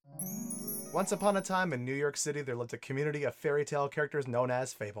Once upon a time in New York City, there lived a community of fairy tale characters known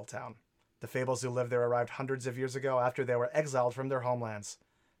as Fabletown. The Fables who lived there arrived hundreds of years ago after they were exiled from their homelands.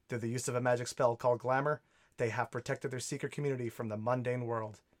 Through the use of a magic spell called Glamour, they have protected their secret community from the mundane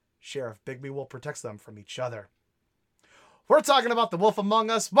world. Sheriff Bigby Wolf protects them from each other. We're talking about The Wolf Among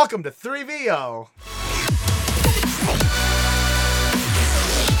Us. Welcome to 3VO.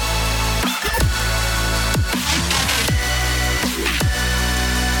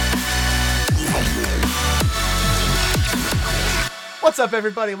 What's up,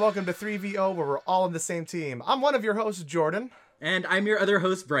 everybody? Welcome to 3VO, where we're all on the same team. I'm one of your hosts, Jordan. And I'm your other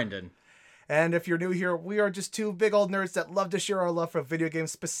host, Brendan. And if you're new here, we are just two big old nerds that love to share our love for video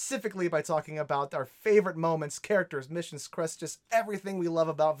games, specifically by talking about our favorite moments, characters, missions, quests, just everything we love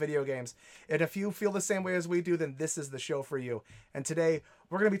about video games. And if you feel the same way as we do, then this is the show for you. And today,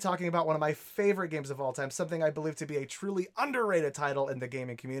 we're going to be talking about one of my favorite games of all time, something I believe to be a truly underrated title in the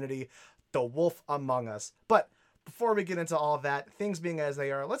gaming community, The Wolf Among Us. But before we get into all of that, things being as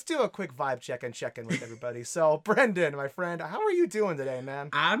they are, let's do a quick vibe check and check in with everybody. So, Brendan, my friend, how are you doing today,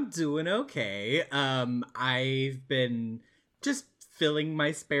 man? I'm doing okay. I've been just filling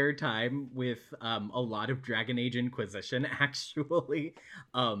my spare time with a lot of Dragon Age Inquisition, actually.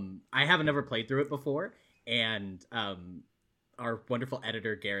 I haven't ever played through it before, and our wonderful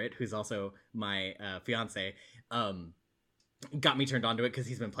editor, Garrett, who's also my fiance, got me turned on to it because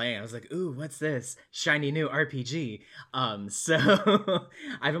he's been playing. I was like, ooh, what's this? Shiny new RPG. So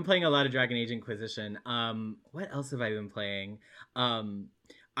I've been playing a lot of Dragon Age Inquisition. What else have I been playing?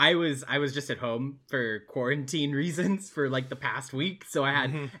 I was just at home for quarantine reasons for like the past week, so I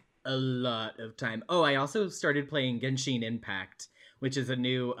had a lot of time. Oh, I also started playing Genshin Impact, which is a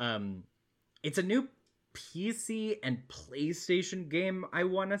new it's a new PC and PlayStation game, I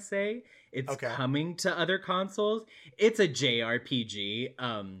want to say. It's coming to other consoles. It's a JRPG.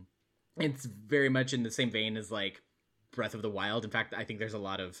 It's very much in the same vein as like Breath of the Wild. In fact, I think there's a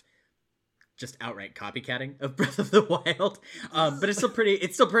lot of just outright copycatting of Breath of the Wild. But it's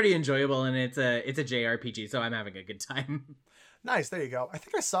still pretty enjoyable, and it's a JRPG, so I'm having a good time. Nice, there you go. I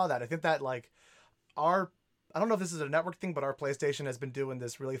think I saw that. I think that like I don't know if this is a network thing, but our PlayStation has been doing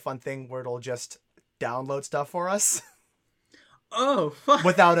this really fun thing where it'll just download stuff for us. Oh, fuck.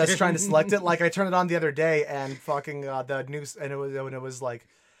 Without us trying to select it. Like, I turned it on the other day and fucking the news, and it was like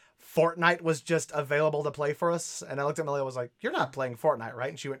Fortnite was just available to play for us. And I looked at Melly, I was like, "You're not playing Fortnite, right?"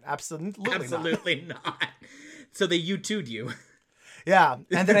 And she went, absolutely not. So they U2'd you. Yeah,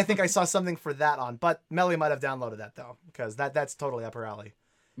 and then I think I saw something for that on, but Melly might have downloaded that though, because that's totally up her alley.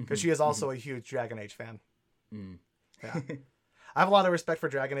 Because she is also a huge Dragon Age fan. Yeah. I have a lot of respect for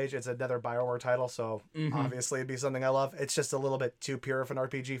Dragon Age. It's another BioWare title, so obviously it'd be something I love. It's just a little bit too pure of an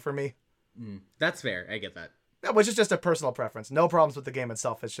RPG for me. That's fair. I get that. Yeah, which is just a personal preference. No problems with the game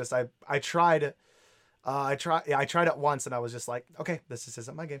itself. It's just I tried it once and I was just like, okay, this just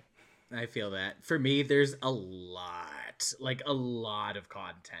isn't my game. I feel that. For me, there's a lot of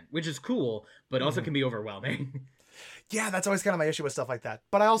content, which is cool, but also can be overwhelming. Yeah, that's always kind of my issue with stuff like that.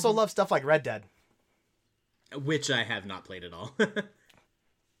 But I also love stuff like Red Dead. Which I have not played at all.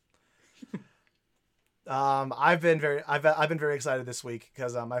 I've been very excited this week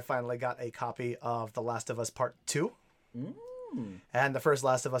because I finally got a copy of The Last of Us Part 2. And the first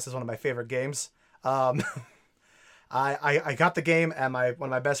Last of Us is one of my favorite games. I got the game, and one of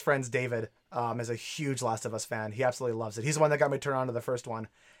my best friends, David, is a huge Last of Us fan. He absolutely loves it. He's the one that got me turned on to the first one.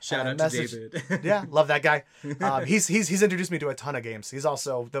 Shout out to David. Yeah, love that guy. He's introduced me to a ton of games. He's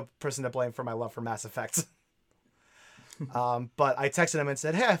also the person to blame for my love for Mass Effect. But I texted him and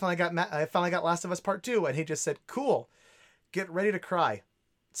said, "Hey, I finally got Last of Us Part 2," and he just said, "Cool, get ready to cry."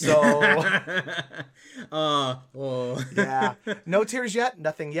 So, yeah, no tears yet,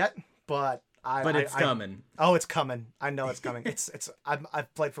 nothing yet, but it's coming. Oh, it's coming. I know it's coming.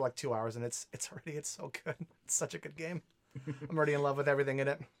 I've played for like 2 hours and it's so good. It's such a good game. I'm already in love with everything in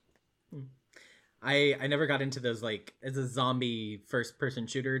it. I never got into those, like, it's a zombie first person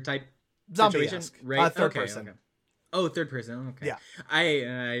shooter type Zombie-esque. situation, right? Third person. Okay. Oh, third person. Okay. Yeah.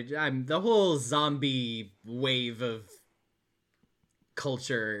 I'm the whole zombie wave of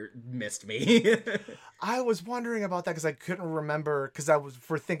culture missed me. I was wondering about that because I couldn't remember, because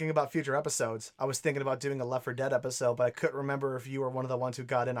for thinking about future episodes, I was thinking about doing a Left 4 Dead episode, but I couldn't remember if you were one of the ones who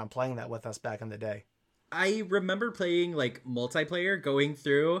got in on playing that with us back in the day. I remember playing like multiplayer, going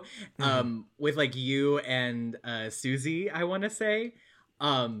through with like you and Susie, I want to say.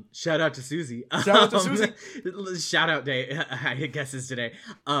 Shout out to Susie. Shout out day, I guess, is today.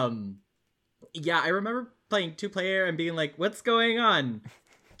 Yeah, I remember playing 2-player and being like, what's going on?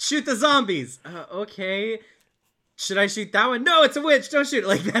 Shoot the zombies. Okay. should I shoot that one? No, it's a witch. Don't shoot it.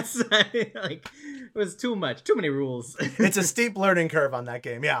 Like that's like it was too much. Too many rules. It's a steep learning curve on that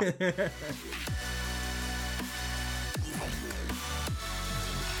game. Yeah.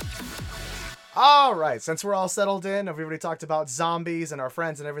 All right, since we're all settled in, and we've already talked about zombies and our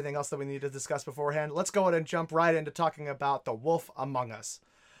friends and everything else that we need to discuss beforehand, let's go ahead and jump right into talking about The Wolf Among Us.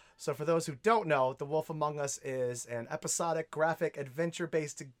 So for those who don't know, The Wolf Among Us is an episodic graphic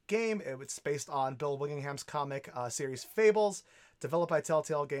adventure-based game. It's based on Bill Willingham's comic series Fables, developed by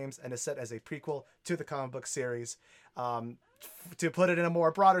Telltale Games, and is set as a prequel to the comic book series. To put it in a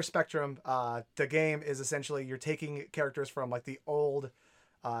more broader spectrum, the game is essentially you're taking characters from like the old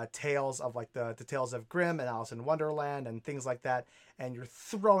tales of like the Tales of Grimm and Alice in Wonderland and things like that, and you're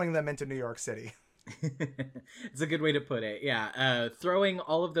throwing them into New York City. It's a good way to put it. Yeah, throwing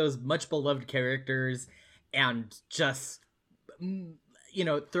all of those much beloved characters and just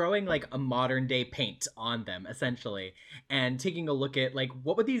throwing like a modern day paint on them essentially, and taking a look at like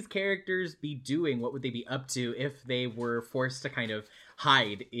what would these characters be doing, what would they be up to if they were forced to kind of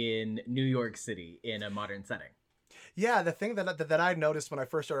hide in New York City in a modern setting. Yeah, the thing that I noticed when I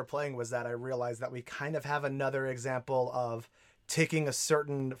first started playing was that I realized that we kind of have another example of taking a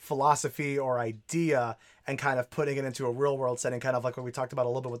certain philosophy or idea and kind of putting it into a real world setting, kind of like what we talked about a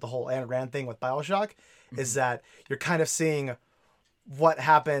little bit with the whole Ayn Rand thing with BioShock, is that you're kind of seeing what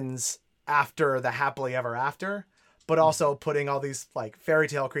happens after the happily ever after, but also putting all these like fairy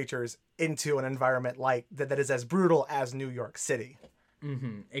tale creatures into an environment like that is as brutal as New York City.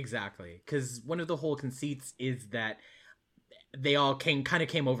 Exactly, because one of the whole conceits is that they all came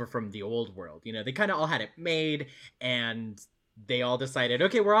over from the old world. They kind of all had it made, and they all decided,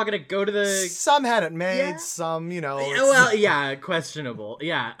 okay, we're all gonna go to the. Some had it made, some Well, yeah, questionable.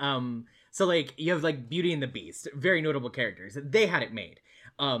 Yeah. So like you have like Beauty and the Beast, very notable characters. They had it made.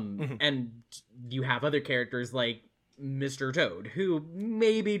 And you have other characters like Mr. Toad, who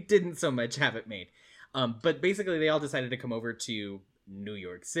maybe didn't so much have it made. But basically they all decided to come over to New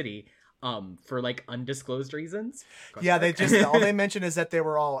York City for like undisclosed reasons. Yeah, all they mention is that they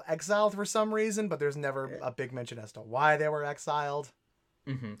were all exiled for some reason, but there's never a big mention as to why they were exiled.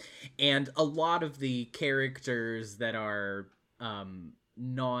 And a lot of the characters that are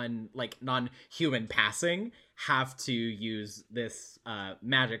non-human passing have to use this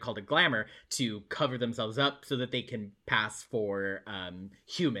magic called a glamour to cover themselves up so that they can pass for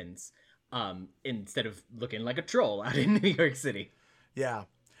humans instead of looking like a troll out in New York City. Yeah.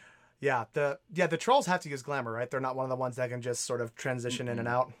 The trolls have to use glamour, right? They're not one of the ones that can just sort of transition in and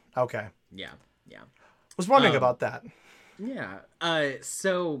out. Okay. Yeah. Was wondering about that. Yeah.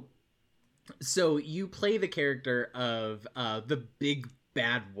 So you play the character of the big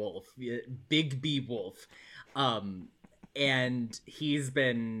bad wolf, Big B Wolf, and it's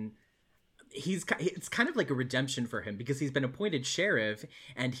kind of like a redemption for him because he's been appointed sheriff,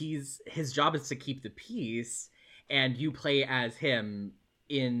 and his job is to keep the peace, and you play as him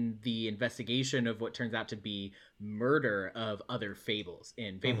in the investigation of what turns out to be murder of other fables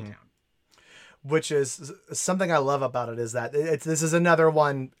in Fabletown. Which is something I love about it, is that this is another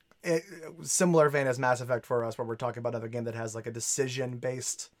one, similar vein as Mass Effect for us, where we're talking about another game that has like a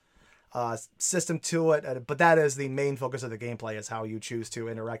decision-based system to it, but that is the main focus of the gameplay, is how you choose to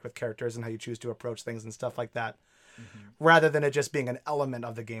interact with characters and how you choose to approach things and stuff like that, rather than it just being an element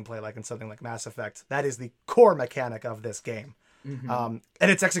of the gameplay like in something like Mass Effect. That is the core mechanic of this game. And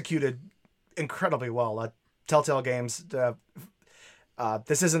it's executed incredibly well. Telltale Games,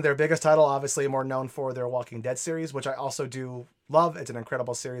 this isn't their biggest title, obviously more known for their Walking Dead series, which I also do love. It's an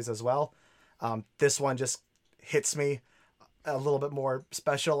incredible series as well. This one just hits me a little bit more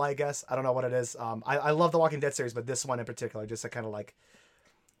special, I guess. I don't know what it is. I love the Walking Dead series, but this one in particular just kind of like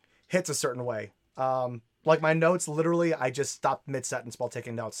hits a certain way. Like my notes, literally, I just stopped mid-sentence while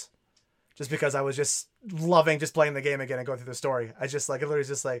taking notes, just because I was just loving just playing the game again and going through the story. I just like, it literally is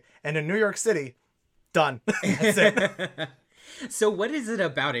just like, and in New York City, done. That's it. So what is it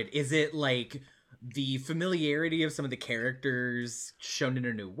about it? Is it like the familiarity of some of the characters shown in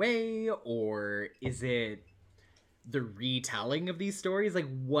a new way, or is it the retelling of these stories? Like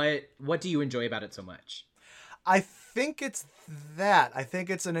what do you enjoy about it so much? I think it's that. I think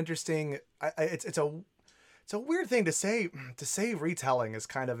it's an interesting, it's a weird thing to say. To say retelling is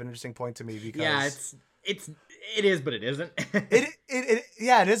kind of an interesting point to me, because it is, but it isn't.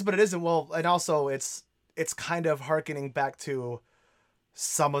 it is, but it isn't. Well, and also it's kind of hearkening back to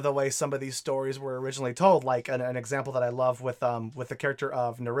some of the way some of these stories were originally told. Like an example that I love with the character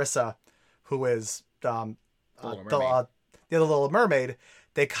of Nerissa, who is the Little Mermaid.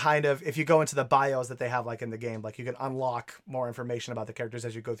 They kind of, if you go into the bios that they have like in the game, like you can unlock more information about the characters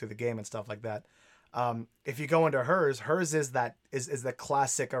as you go through the game and stuff like that. If you go into hers is that is the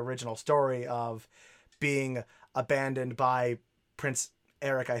classic original story of being abandoned by Prince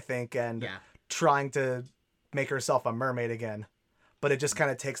Eric, I think, and Yeah. trying to make herself a mermaid again. But it just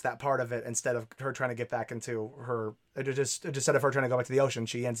kind of takes that part of it instead of her trying to get back into her. Instead of her trying to go back to the ocean,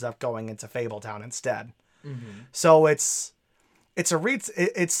 she ends up going into Fabletown instead. Mm-hmm. So it's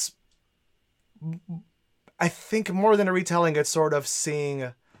I think more than a retelling, it's sort of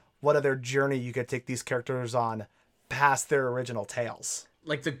seeing what other journey you could take these characters on past their original tales.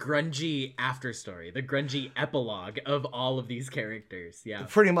 Like the grungy after story, the grungy epilogue of all of these characters. Yeah.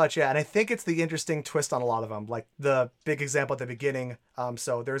 Pretty much, yeah. And I think it's the interesting twist on a lot of them. Like the big example at the beginning.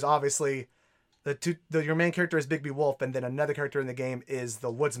 So there's obviously your main character is Bigby Wolf, and then another character in the game is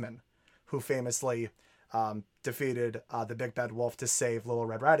the Woodsman, who famously defeated the Big Bad Wolf to save Little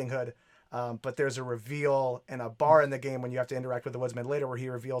Red Riding Hood. But there's a reveal in a bar in the game when you have to interact with the Woodsman later where he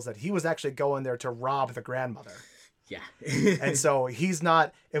reveals that he was actually going there to rob the grandmother. Yeah. And so he's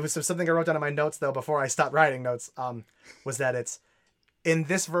not, it was something I wrote down in my notes though, before I stopped writing notes, was that it's in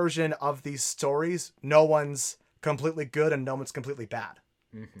this version of these stories, no one's completely good and no one's completely bad.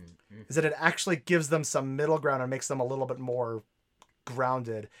 Mm-hmm. Mm-hmm. Is that it actually gives them some middle ground and makes them a little bit more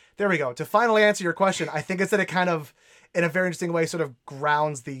grounded. There we go. To finally answer your question, I think it's that it kind of, in a very interesting way, sort of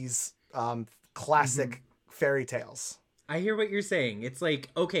grounds these classic fairy tales. I hear what you're saying. It's like,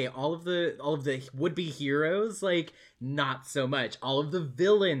 okay, all of the would-be heroes, like, not so much. All of the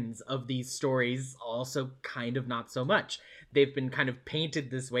villains of these stories, also kind of not so much. They've been kind of painted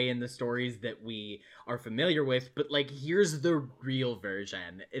this way in the stories that we are familiar with, but, like, here's the real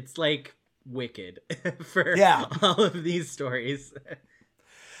version. It's like Wicked for all of these stories.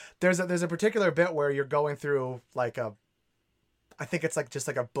 There's a particular bit where you're going through, like, I think it's like just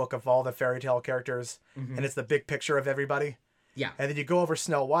like a book of all the fairy tale characters, and it's the big picture of everybody. Yeah. And then you go over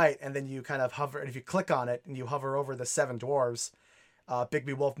Snow White, and then you kind of hover, and if you click on it and you hover over the 7 dwarves,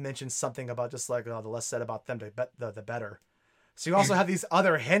 Bigby Wolf mentions something about just like, the less said about them, the better. So you also have these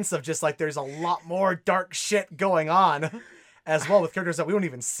other hints of just like there's a lot more dark shit going on as well with characters that we don't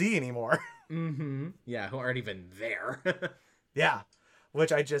even see anymore. Mm-hmm. Yeah, who aren't even there. Yeah.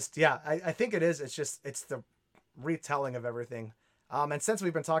 Which I think it is. It's the retelling of everything. And since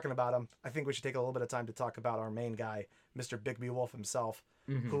we've been talking about him, I think we should take a little bit of time to talk about our main guy, Mr. Bigby Wolf himself,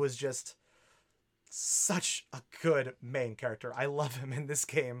 who is just such a good main character. I love him in this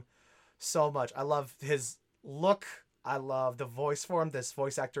game so much. I love his look. I love the voice for him. This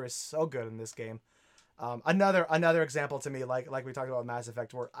voice actor is so good in this game. Another example to me, like we talked about Mass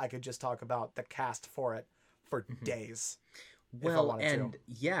Effect, where I could just talk about the cast for it for days. Well, and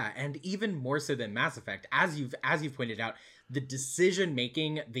yeah, and even more so than Mass Effect, as you've pointed out, the decision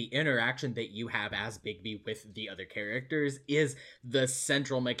making, the interaction that you have as Bigby with the other characters is the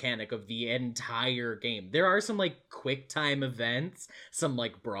central mechanic of the entire game. There are some like quick time events, some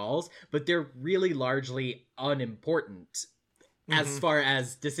like brawls, but they're really largely unimportant as far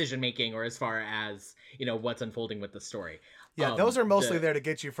as decision making or as far as, you know, what's unfolding with the story. Yeah, those are mostly there to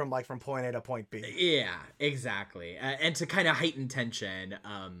get you from point A to point B. Yeah, exactly. And to kind of heighten tension,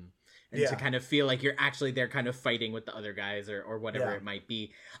 and to kind of feel like you're actually there kind of fighting with the other guys or whatever it might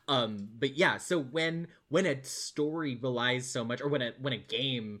be. But yeah, so when a story relies so much, or when a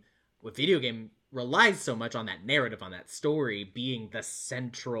game, a video game relies so much on that narrative, on that story being the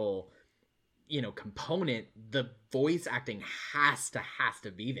central, you know, component, the voice acting has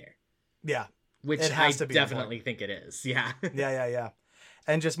to be there. Yeah. Which I definitely think it is. Yeah. Yeah.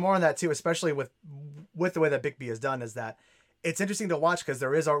 And just more on that too, especially with the way that Bigby is done, is that it's interesting to watch because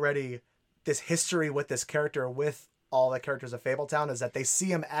there is already this history with this character, with all the characters of Fabletown, is that they see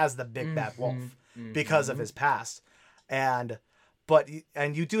him as the Big Bad Wolf because of his past. And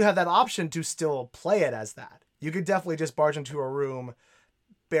you do have that option to still play it as that. You could definitely just barge into a room,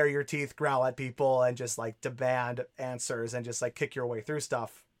 bare your teeth, growl at people, and just like demand answers and just like kick your way through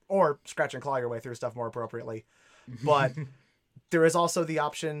stuff. Or scratch and claw your way through stuff more appropriately. But there is also the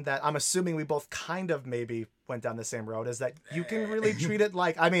option that I'm assuming we both kind of maybe went down the same road, is that you can really treat it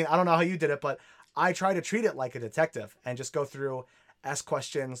like, I mean, I don't know how you did it, but I try to treat it like a detective and just go through, ask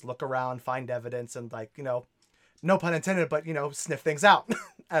questions, look around, find evidence, and like, you know, no pun intended, but, you know, sniff things out,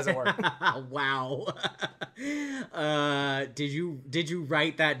 as it were. Wow. Did you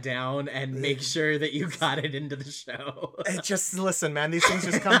write that down and make sure that you got it into the show? Just listen, man. These things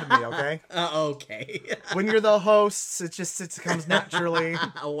just come to me, okay? Okay. When you're the host, it comes naturally.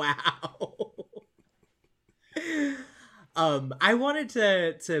 Wow. I wanted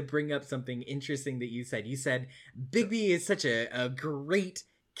to bring up something interesting that you said. You said Bigby is such a great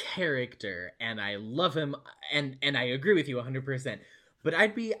character and I love him and I agree with you 100%. But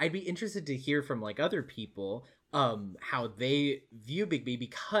I'd be interested to hear from like other people how they view Bigby,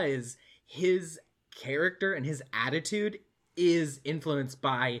 because his character and his attitude is influenced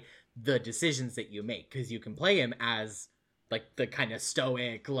by the decisions that you make, because you can play him as like the kind of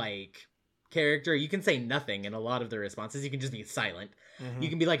stoic like character. You can say nothing in a lot of the responses. You can just be silent. You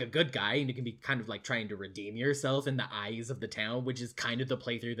can be like a good guy, and you can be kind of like trying to redeem yourself in the eyes of the town, which is kind of the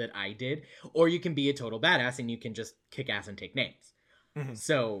playthrough that I did. Or you can be a total badass and you can just kick ass and take names.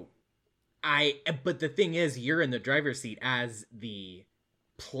 So but the thing is, you're in the driver's seat as the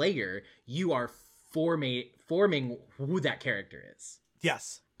player. You are forming who that character is.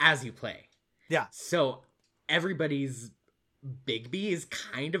 Yes. As you play. Yeah. So everybody's Bigby is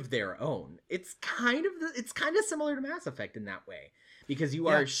kind of their own. It's kind of similar to Mass Effect in that way, because you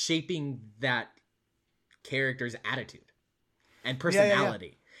are shaping that character's attitude and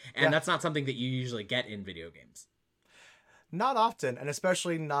personality. And that's not something that you usually get in video games. Not often, and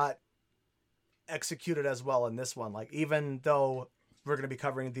especially not executed as well in this one. Like, even though we're going to be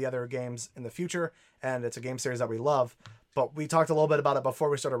covering the other games in the future, and it's a game series that we love, but we talked a little bit about it before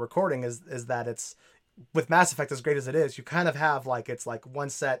we started recording, is that it's, with Mass Effect, as great as it is, you kind of have like, it's like one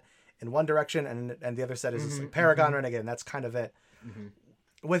set in one direction, and the other set is just like Paragon Renegade, and that's kind of it.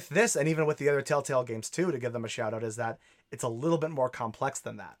 With this, and even with the other Telltale games too, to give them a shout out, is that it's a little bit more complex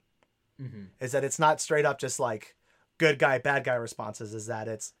than that. Is that it's not straight up just like good guy, bad guy responses. Is that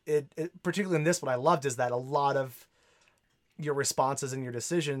it particularly in this, what I loved is that a lot of your responses and your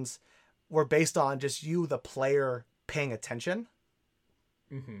decisions were based on just you, the player, paying attention.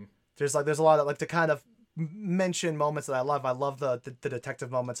 There's a lot of, like, to kind of mention moments that I love. I love the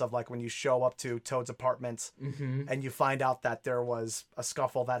detective moments of like when you show up to Toad's apartment and you find out that there was a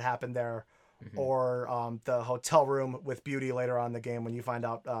scuffle that happened there, or the hotel room with Beauty later on in the game when you find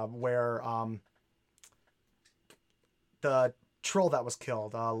out where the troll that was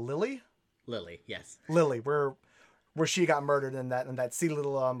killed, Lily, yes, Lily, where she got murdered in that seedy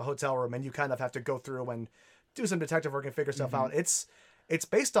little hotel room, and you kind of have to go through and do some detective work and figure stuff out. It's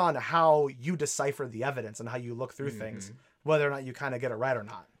based on how you decipher the evidence and how you look through things, whether or not you kind of get it right or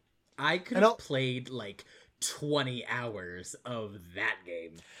not. I could have played like 20 hours of that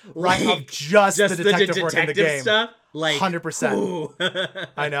game. Right, like, of just the detective work in the game. Stuff? Like, 100%.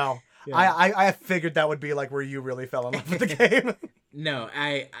 I know. Yeah. I figured that would be like where you really fell in love with the game. No,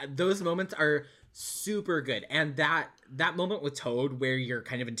 those moments are super good, and that moment with Toad where you're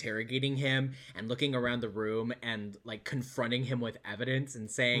kind of interrogating him and looking around the room and like confronting him with evidence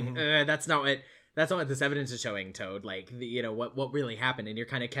and saying that's not what this evidence is showing, Toad, like what really happened, and you're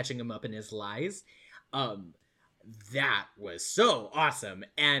kind of catching him up in his lies. That was so awesome,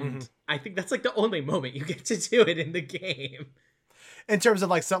 and I think that's like the only moment you get to do it in the game in terms of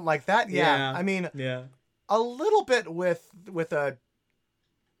like something like that. I mean, a little bit with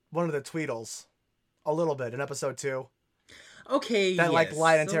one of the Tweedles. A little bit in episode 2. Okay, that like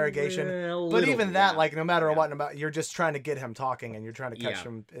light interrogation, but even that, like, no matter what, you're just trying to get him talking, and you're trying to catch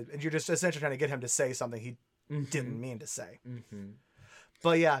him, and you're just essentially trying to get him to say something he didn't mean to say.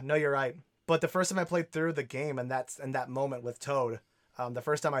 But yeah, no, you're right. But the first time I played through the game, and that moment with Toad, the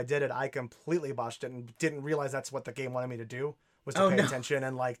first time I did it, I completely botched it and didn't realize that's what the game wanted me to do, was to pay attention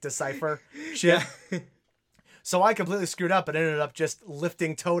and like decipher shit. So I completely screwed up and ended up just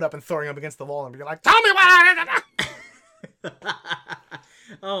lifting Toad up and throwing him against the wall and being like, "Tell me what I did!"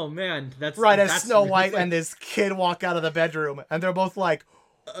 Oh man, that's right. As Snow White and this kid walk out of the bedroom, and they're both like,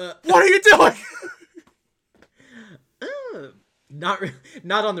 "What are you doing?"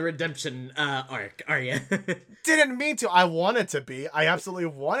 Not on the redemption arc, are you? Didn't mean to. I wanted to be. I absolutely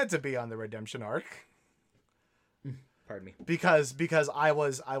wanted to be on the redemption arc. Pardon me. Because I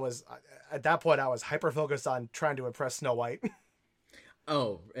was at that point I was hyper focused on trying to impress Snow White.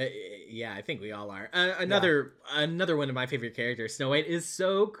 Oh, yeah, I think we all are. Another one of my favorite characters, Snow White, is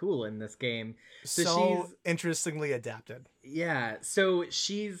so cool in this game. So she's interestingly adapted. Yeah, so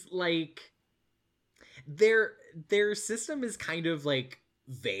she's like, their system is kind of like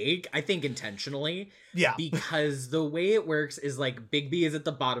vague, I think intentionally. Yeah. Because the way it works is like Bigby is at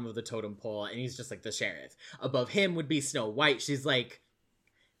the bottom of the totem pole and he's just like the sheriff. Above him would be Snow White. She's like,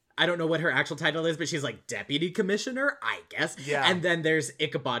 I don't know what her actual title is, but she's like deputy commissioner, I guess. Yeah. And then there's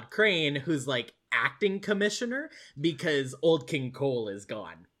Ichabod Crane, who's like acting commissioner because Old King Cole is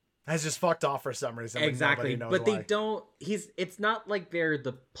gone. Has just fucked off for some reason. Exactly. But they don't, it's not like they're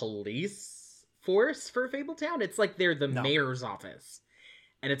the police force for Fabletown. It's like they're the mayor's office.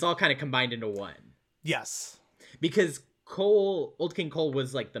 And it's all kind of combined into one. Yes. Because Old King Cole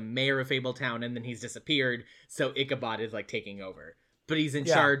was like the mayor of Fabletown, and then he's disappeared, so Ichabod is like taking over. but he's in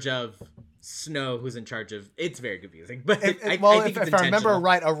Yeah. charge of Snow, who's in charge of. It's very confusing, but I think it's if I remember intentional.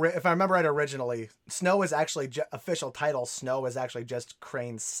 right, if I remember right, originally Snow is actually official title. Snow is actually just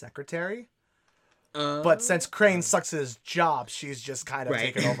Crane's secretary. But since Crane sucks at his job, she's just kind of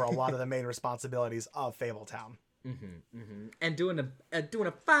Right. taken over a lot of the main responsibilities of Fabletown. And doing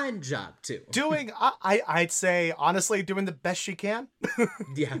a fine job too. I'd say honestly, doing the best she can,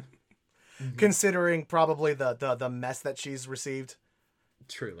 Yeah, considering probably the mess that she's received.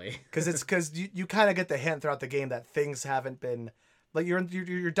 truly. Because you kind of get the hint throughout the game that things haven't been like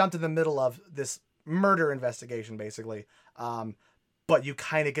you're dumped in the middle of this murder investigation basically, but you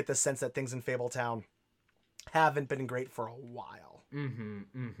kind of get the sense that things in Fabletown haven't been great for a while.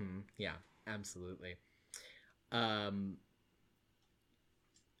 Yeah, absolutely.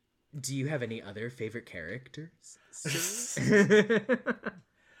 Do you have any other favorite characters?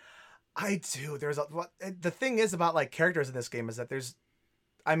 I do. The thing is about like characters in this game is that there's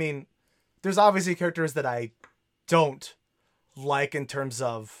obviously characters that I don't like in terms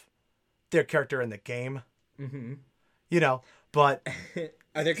of their character in the game, but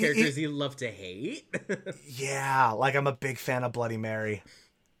Are there characters you love to hate? yeah, like I'm a big fan of Bloody Mary.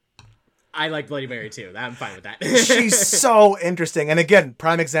 I like Bloody Mary too. I'm fine with that. She's so interesting, and again,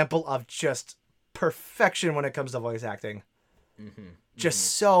 prime example of just perfection when it comes to voice acting.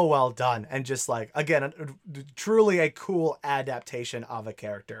 Just so well done, and just like again, truly a cool adaptation of a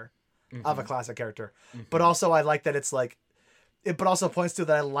character, of a classic character. But also, I like that it's like, but also points to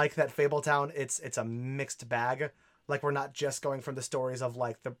that I like that Fabletown. It's a mixed bag. Like we're not just going from the stories of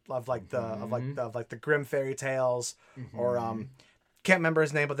the Grimm fairy tales, or can't remember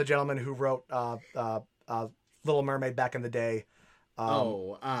his name, but the gentleman who wrote Little Mermaid back in the day.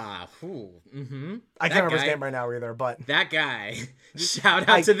 I can't remember his name right now either, but that guy. Shout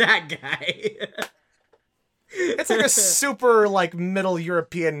out to that guy. it's like a super like Middle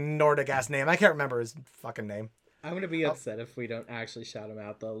European Nordic ass name. I can't remember his fucking name. I'm gonna be upset if we don't actually shout him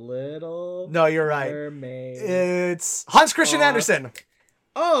out. The Little No, you're right. Mermaid. It's Hans Christian Andersen.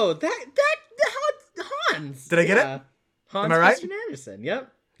 Oh, that Hans. Did I get it? Hans Am I right? Christian Andersen.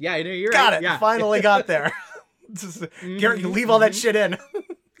 Yep. Yeah, I know you're Got right. it. Yeah. Finally got there. Garrett, you leave all that shit in.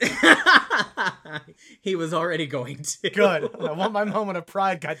 He was already going to. Good. I want my moment of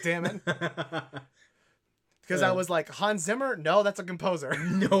pride, goddammit. Because I was like, Hans Zimmer? No, that's a composer.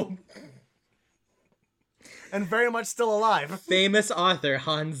 No. And very much still alive. Famous author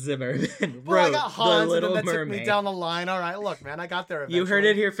Hans Zimmer wrote Well, I got Hans, The Little and then that Mermaid. took me down the line. All right, look, man, I got there eventually. You heard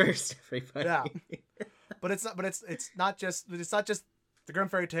it here first, everybody. Yeah. But it's not just the Grimm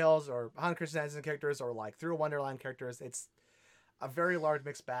fairy tales or Hans Christian Andersen characters or like Through a Wonderland characters. It's a very large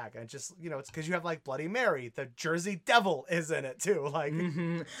mixed bag, and just it's because you have like Bloody Mary, the Jersey Devil is in it too. Like,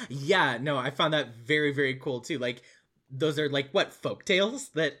 Yeah, no, I found that very, very cool too. Like, those are like what folk tales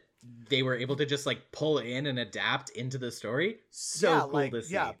that they were able to just like pull in and adapt into the story. So cool to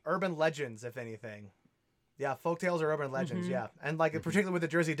see. Yeah, urban legends, if anything. Yeah, folktales or urban legends. Yeah, and like particularly with the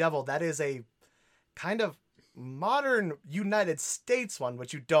Jersey Devil, that is a kind of modern United States one,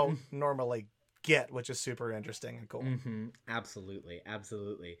 which you don't normally get, which is super interesting and cool. Absolutely.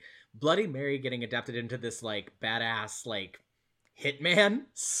 Bloody Mary getting adapted into this like badass like hitman.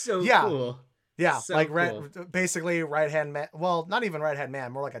 So cool. Yeah, so like cool. basically right hand man. Well, not even right hand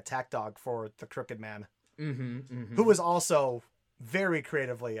man, more like a tack dog for the Crooked Man, who was also very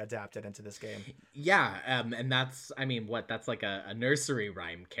creatively adapted into this game. Yeah, and that's like a nursery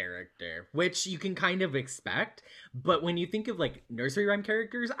rhyme character, which you can kind of expect. But when you think of like nursery rhyme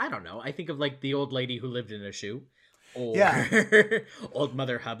characters, I don't know. I think of like the old lady who lived in a shoe, or Old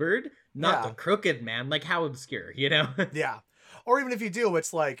Mother Hubbard, not the Crooked Man. Like how obscure, you know? Yeah, or even if you do,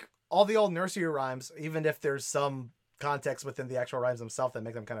 it's like all the old nursery rhymes. Even if there's some context within the actual rhymes themselves that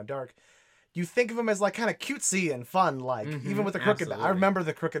make them kind of dark, you think of them as like kind of cutesy and fun, like even with the Crooked Man. I remember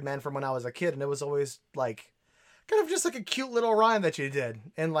the Crooked Man from when I was a kid, and it was always like kind of just like a cute little rhyme that you did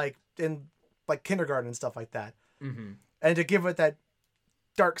in kindergarten and stuff like that. And to give it that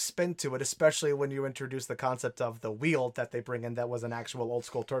dark spin to it, especially when you introduce the concept of the wheel that they bring in, that was an actual old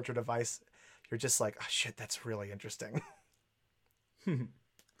school torture device. You're just like, oh shit, that's really interesting.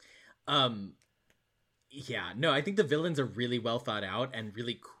 Yeah, no, I think the villains are really well thought out and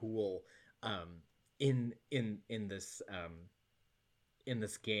really cool. In this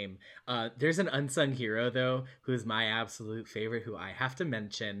game, there's an unsung hero though who's my absolute favorite, who I have to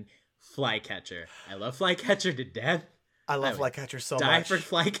mention, Flycatcher. I love Flycatcher to death. I love Flycatcher so die much. for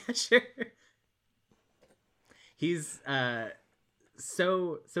Flycatcher. He's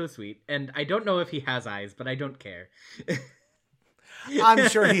so sweet, and I don't know if he has eyes, but I don't care. I'm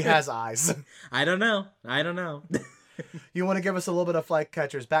sure he has eyes. I don't know. You want to give us a little bit of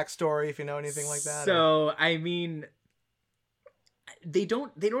Flycatcher's backstory, if you know anything like that? So, I mean, they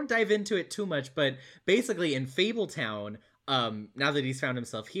don't dive into it too much, but basically in Fabletown, now that he's found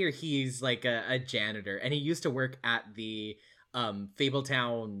himself here, he's like a janitor, and he used to work at the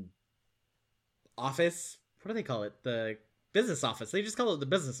Fabletown office. What do they call it? The business office. They just call it the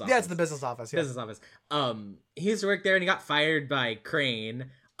business office. Yeah, it's the business office. Yeah. Business office. He used to work there, and he got fired by Crane,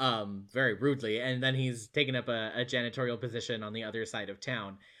 very rudely, and then he's taken up a janitorial position on the other side of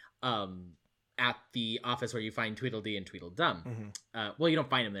town, at the office where you find Tweedledee and Tweedledum. Well, you don't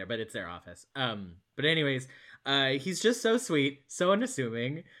find him there, but it's their office. But anyways, he's just so sweet, so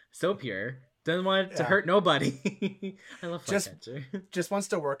unassuming, so pure. Doesn't want to hurt nobody. I love Flycatcher. Just wants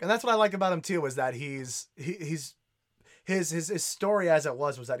to work, and that's what I like about him too. Is that he's his story as it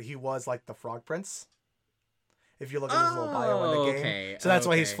was that he was like the Frog Prince. If you look at his little bio in the game, so that's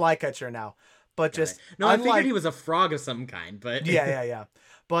why he's Flycatcher now. But I figured he was a frog of some kind. But yeah.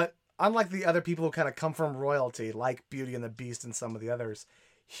 But unlike the other people who kind of come from royalty, like Beauty and the Beast and some of the others,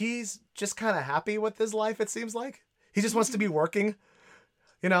 he's just kind of happy with his life. It seems like he just wants to be working.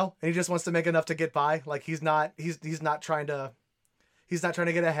 And he just wants to make enough to get by. Like he's not trying to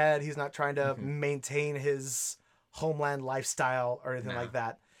get ahead. He's not trying to maintain his homeland lifestyle or anything like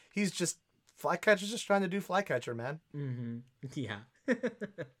that. He's just Flycatcher's just trying to do Flycatcher, man. Yeah.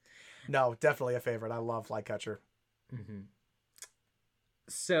 No, definitely a favorite. I love Flycatcher.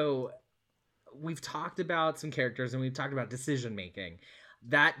 So we've talked about some characters and we've talked about decision making.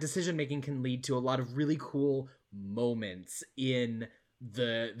 That decision making can lead to a lot of really cool moments in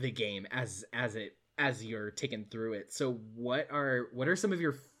the game as you're taken through it. So what are some of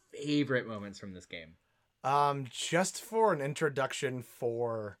your favorite moments from this game? Just for an introduction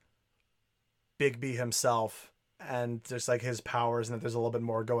for Bigby himself and just like his powers, and that there's a little bit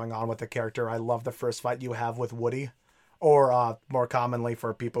more going on with the character. I love the first fight you have with Woody, or more commonly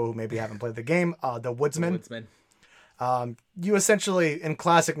for people who maybe haven't played the game, the Woodsman. You essentially, in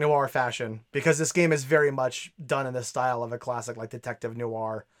classic noir fashion, because this game is very much done in the style of a classic like detective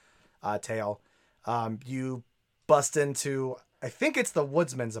noir tale, you bust into, I think it's the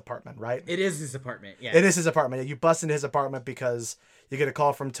Woodsman's apartment, right? It is his apartment, yeah. It is his apartment. You bust into his apartment because you get a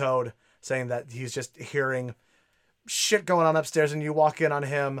call from Toad saying that he's just hearing shit going on upstairs, and you walk in on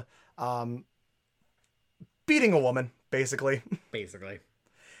him beating a woman, basically.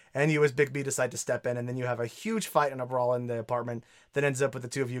 And you as Bigby decide to step in, and then you have a huge fight and a brawl in the apartment that ends up with the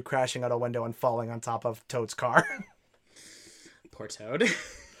two of you crashing out a window and falling on top of Toad's car. Poor Toad.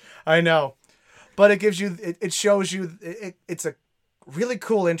 I know. But it gives you, it shows you, it's a really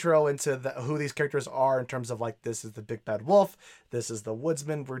cool intro into who these characters are in terms of like, this is the Big Bad Wolf, this is the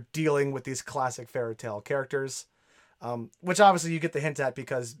Woodsman. We're dealing with these classic fairy tale characters, which obviously you get the hint at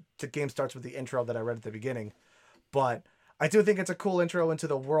because the game starts with the intro that I read at the beginning. But I do think it's a cool intro into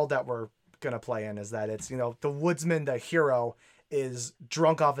the world that we're going to play in, is that it's, the Woodsman, the hero, is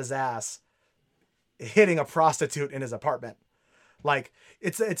drunk off his ass, hitting a prostitute in his apartment. Like,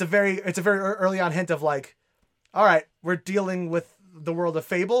 it's a very early on hint of like, all right, we're dealing with the world of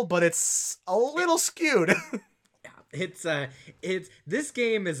Fable, but it's a little skewed. It's this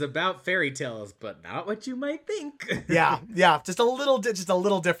game is about fairy tales, but not what you might think. yeah, just a little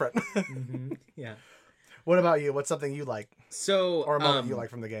different. Yeah. What about you? What's something you like? Or a moment you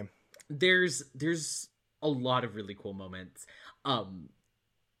like from the game? There's a lot of really cool moments.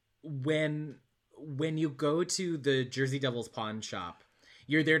 When you go to the Jersey Devils pawn shop,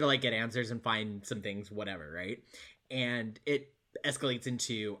 you're there to like get answers and find some things, whatever, right? And it escalates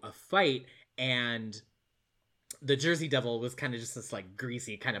into a fight, and the Jersey Devil was kind of just this like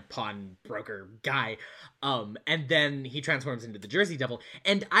greasy kind of pawnbroker guy. And then he transforms into the Jersey Devil.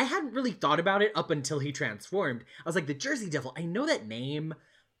 And I hadn't really thought about it up until he transformed. I was like, the Jersey Devil, I know that name,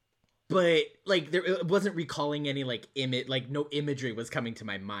 but like it wasn't recalling any like image, like no imagery was coming to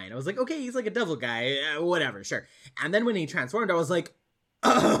my mind. I was like, okay, he's like a devil guy, whatever, sure. And then when he transformed, I was like,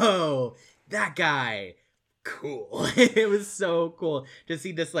 oh, that guy, cool. It was so cool to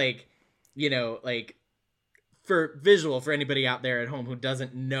see this like, like, for anybody out there at home who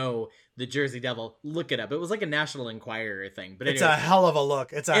doesn't know the Jersey Devil, look it up. It was like a National Enquirer thing, but it's a hell of a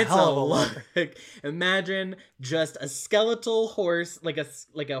look. It's a hell of a look. Imagine just a skeletal horse, like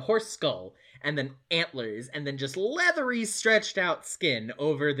a horse skull, and then antlers, and then just leathery, stretched out skin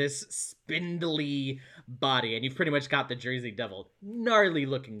over this spindly body, and you've pretty much got the Jersey Devil, gnarly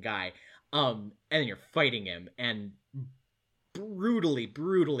looking guy. And then you're fighting him and brutally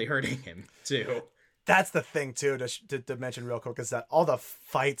hurting him too. That's the thing too to mention real quick, is that all the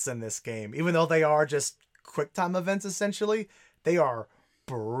fights in this game, even though they are just quick time events essentially, they are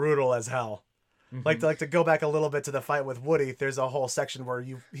brutal as hell. To go back a little bit to the fight with Woody, there's a whole section where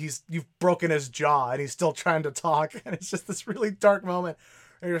you've broken his jaw and he's still trying to talk, and it's just this really dark moment.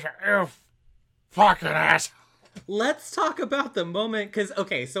 And you're just like, ew, fucking ass. Let's talk about the moment, because,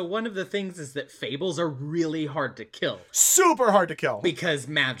 okay, so one of the things is that fables are really hard to kill. Super hard to kill. Because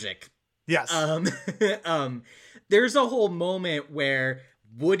magic. Yes. There's a whole moment where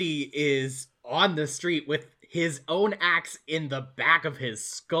Woody is on the street with his own axe in the back of his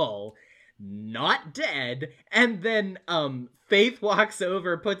skull, not dead, and then Faith walks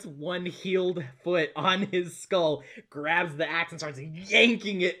over, puts one healed foot on his skull, grabs the axe and starts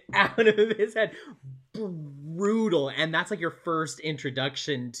yanking it out of his head. Brutal. And that's like your first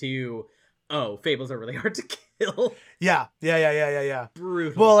introduction to, oh, fables are really hard to kill. Yeah.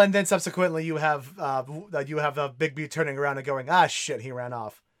 Brutal. Well, and then subsequently you have Bigby turning around and going, ah, shit, he ran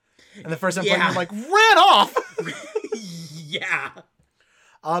off. And the first time playing, you're like, ran off. Yeah.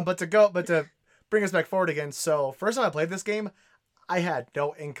 But to bring us back forward again. So first time I played this game, I had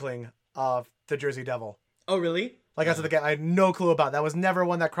no inkling of the Jersey Devil. Oh, really? Like I said, again, I had no clue about that. Was never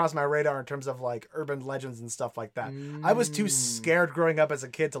one that crossed my radar in terms of like urban legends and stuff like that. I was too scared growing up as a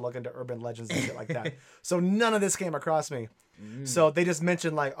kid to look into urban legends and shit like that. So none of this came across me. So they just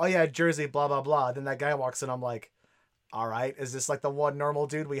mentioned like, oh yeah, Jersey, blah, blah, blah. Then that guy walks in. I'm like, all right, is this like the one normal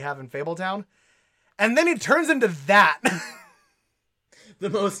dude we have in Fabletown? And then he turns into that. The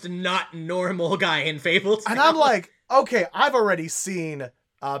most not normal guy in Fabletown. And I'm like, okay, I've already seen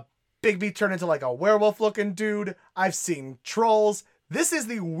Bigby turn into like a werewolf looking dude. I've seen trolls. This is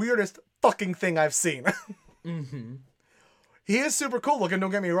the weirdest fucking thing I've seen. He is super cool looking,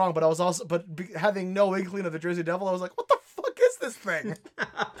 don't get me wrong, but having no inkling of the Jersey Devil, I was like, what the fuck is this thing?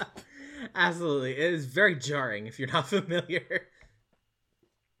 Absolutely. It is very jarring if you're not familiar.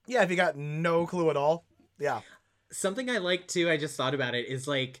 Yeah, if you got no clue at all. Yeah. Something I like too, I just thought about it, is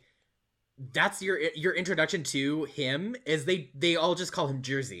like, that's your introduction to him, is they all just call him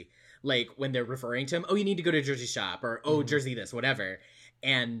Jersey. Like, when they're referring to him, oh, you need to go to Jersey Shop, or, oh, Jersey this, whatever.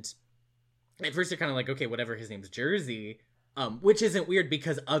 And at first you're kind of like, okay, whatever, his name's Jersey. Which isn't weird,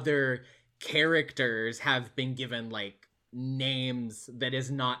 because other characters have been given, like, names that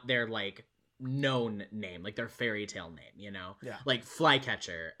is not their, like, known name, like their fairy tale name, you know? Yeah. Like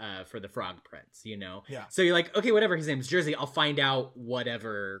Flycatcher for the Frog Prince, you know? Yeah. So you're like, okay, whatever, his name's Jersey, I'll find out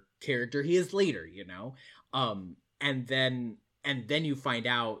whatever character he is later, you know? And then you find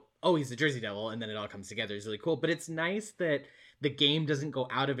out, oh, he's the Jersey Devil, and then it all comes together. It's really cool. But it's nice that the game doesn't go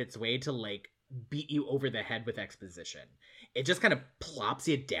out of its way to, like, beat you over the head with exposition. It just kind of plops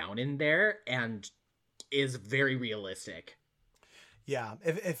you down in there and is very realistic. Yeah.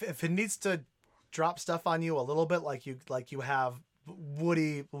 If it needs to drop stuff on you a little bit, like you have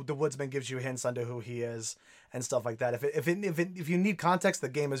Woody, the Woodsman, gives you hints onto who he is and stuff like that. If you need context, the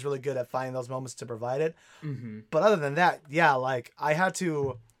game is really good at finding those moments to provide it. But other than that, yeah, like I had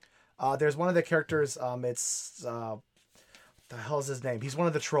to. There's one of the characters. It's what the hell is his name? He's one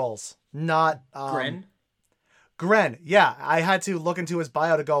of the trolls. Not Gren. Gren. Yeah, I had to look into his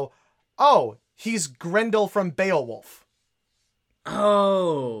bio to go, oh, he's Grendel from Beowulf.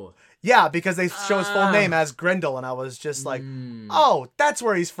 Oh. Yeah, because they show his full name as Grendel, and I was just like, oh, that's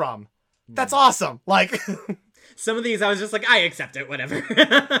where he's from. That's awesome. Like, some of these I was just like, I accept it, whatever.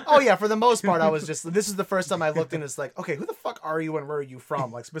 Oh yeah, for the most part, I was just, this is the first time I looked in, it's like, okay, who the fuck are you and where are you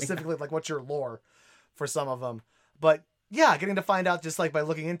from? Like, specifically, like, what's your lore for some of them? But yeah, getting to find out just like by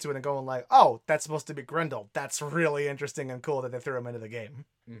looking into it and going like, oh, that's supposed to be Grendel. That's really interesting and cool that they threw him into the game.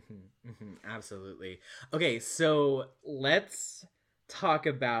 Absolutely. Okay, so let's talk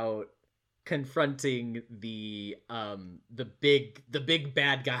about confronting the big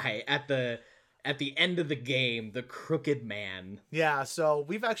bad guy at the end of the game, the Crooked Man. Yeah, so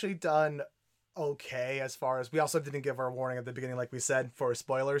we've actually done okay as far as, we also didn't give our warning at the beginning, like we said, for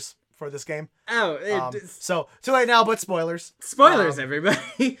spoilers for this game. Oh, so too late now, but spoilers. Spoilers,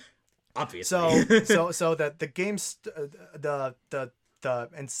 everybody. Obviously. So that the game's the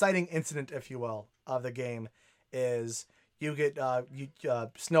inciting incident, if you will, of the game is you get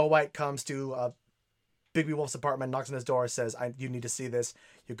Snow White comes to Bigby Wolf's apartment, knocks on his door, says, you need to see this.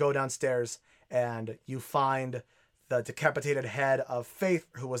 You go downstairs and you find the decapitated head of Faith,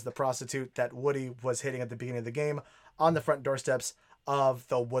 who was the prostitute that Woody was hitting at the beginning of the game, on the front doorsteps of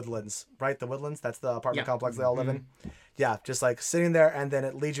the Woodlands, right? The Woodlands, that's the apartment complex they all live in. Yeah, just like sitting there, and then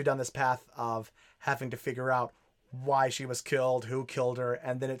it leads you down this path of having to figure out why she was killed, who killed her,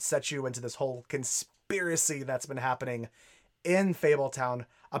 and then it sets you into this whole conspiracy that's been happening in Fabletown,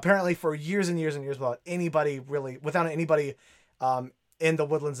 apparently for years and years and years, without anybody in the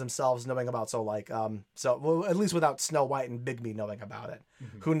woodlands themselves knowing about. So like, well, at least without Snow White and Bigby knowing about it.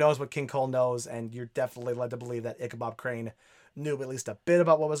 Who knows what King Cole knows, and you're definitely led to believe that Ichabod Crane knew at least a bit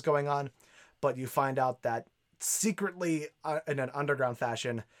about what was going on. But you find out that secretly, in an underground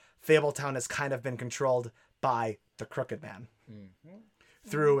fashion, Fabletown has kind of been controlled by the Crooked Man.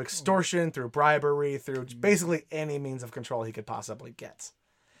 Through extortion, through bribery, through basically any means of control he could possibly get.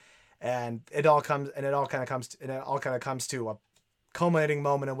 And it all kind of comes to a culminating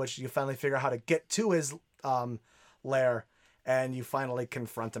moment in which you finally figure out how to get to his lair, and you finally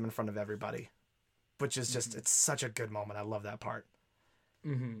confront him in front of everybody, which is just, it's such a good moment. I love that part.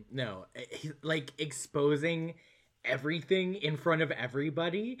 No, like exposing everything in front of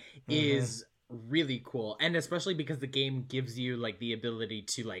everybody is really cool, and especially because the game gives you like the ability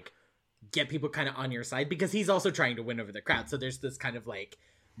to like get people kind of on your side, because he's also trying to win over the crowd. So there's this kind of like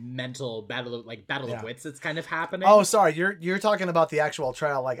mental battle of wits that's kind of happening. Oh, sorry, you're talking about the actual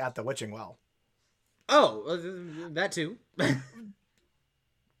trial like at the Witching Well. Oh, that too.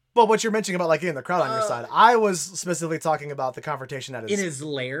 But what you're mentioning about like getting the crowd on your side, I was specifically talking about the confrontation at his in his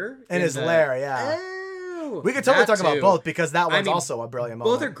lair. In his lair, yeah. Oh, we could totally talk about both, because that one's also a brilliant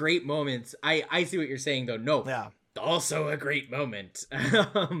moment. Both are great moments. I see what you're saying though. No, yeah, also a great moment.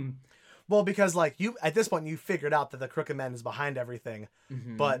 Well, because like you at this point you figured out that the Crooked Man is behind everything,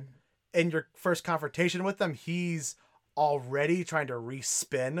 but in your first confrontation with him, he's already trying to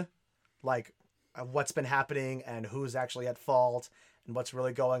respin like what's been happening and who's actually at fault and what's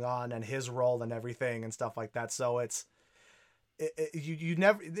really going on and his role and everything and stuff like that. So it's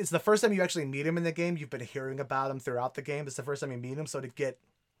the first time you actually meet him in the game. You've been hearing about him throughout the game. It's the first time you meet him. So to get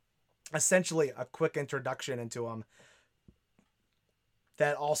essentially a quick introduction into him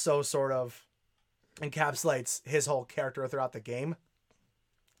that also sort of encapsulates his whole character throughout the game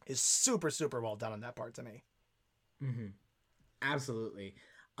is super, super well done on that part to me. Absolutely.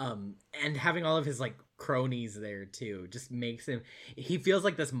 And having all of his like cronies there too just makes him, he feels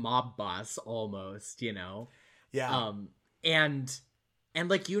like this mob boss almost, you know? Yeah. And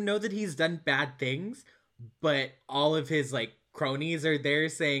like, you know that he's done bad things, but all of his like cronies are there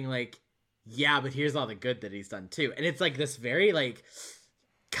saying like, yeah, but here's all the good that he's done too. And it's like this very like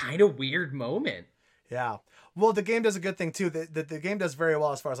kind of weird moment. Yeah. Well, the game does a good thing too. The game does very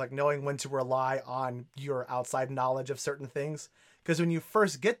well as far as like knowing when to rely on your outside knowledge of certain things. Because when you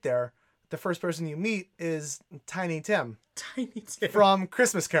first get there, the first person you meet is Tiny Tim. Tiny Tim. From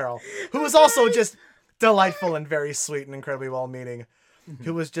Christmas Carol, who was also just delightful and very sweet and incredibly well-meaning.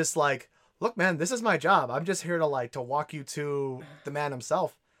 Who was just like, look, man, this is my job. I'm just here to walk you to the man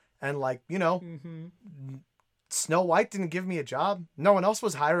himself. And like, you know, Snow White didn't give me a job. No one else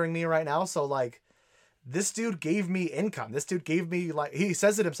was hiring me right now. So like, this dude gave me income. This dude gave me, like, he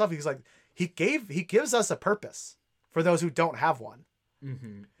says it himself. He's like, he gives us a purpose for those who don't have one.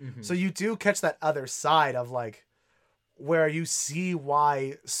 So you do catch that other side of like, where you see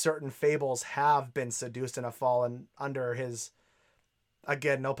why certain fables have been seduced and have fallen under his,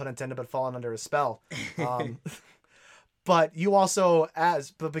 again, no pun intended, but fallen under his spell. But you also,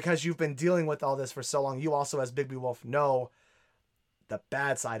 because you've been dealing with all this for so long, you also, as Bigby Wolf, know the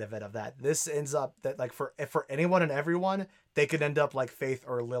bad side of it, of that. This ends up that like for anyone and everyone, they could end up like Faith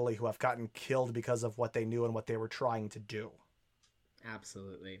or Lily, who have gotten killed because of what they knew and what they were trying to do.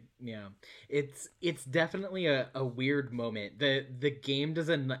 Absolutely. Yeah. It's definitely a weird moment. The game does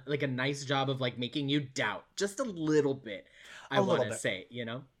a nice job of like making you doubt just a little bit, I want to say, you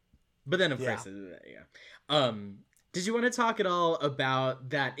know? But then of course, yeah. Did you want to talk at all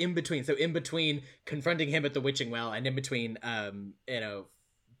about that in between? So in between confronting him at the Witching Well and in between,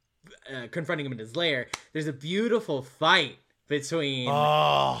 confronting him in his lair, there's a beautiful fight between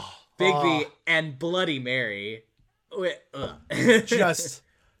Bigby and Bloody Mary. Just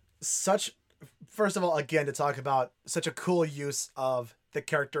such, first of all, again, to talk about such a cool use of the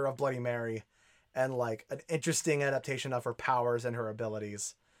character of Bloody Mary and like an interesting adaptation of her powers and her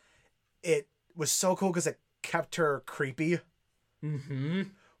abilities. It was so cool because it kept her creepy,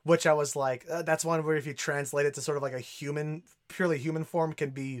 which I was like, that's one where if you translate it to sort of like a purely human form,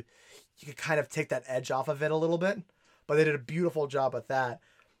 you could kind of take that edge off of it a little bit, but they did a beautiful job with that.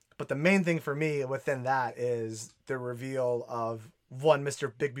 But the main thing for me within that is the reveal of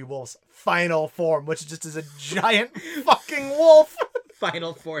Mr. Bigby Wolf's final form, which just is a giant fucking wolf.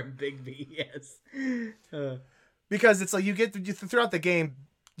 Final form Bigby, yes. Because it's like you throughout the game,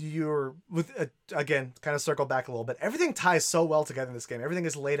 you're with again, kind of circle back a little bit. Everything ties so well together in this game. Everything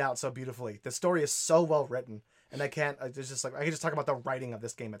is laid out so beautifully. The story is so well written, and I can just talk about the writing of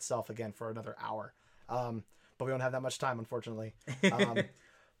this game itself again for another hour. But we don't have that much time, unfortunately.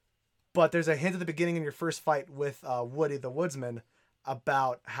 But there's a hint at the beginning in your first fight with Woody the Woodsman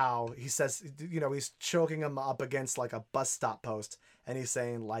about how he says, he's choking him up against like a bus stop post, and he's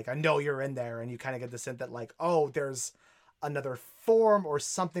saying like, I know you're in there, and you kind of get the sense that like, oh, there's another form or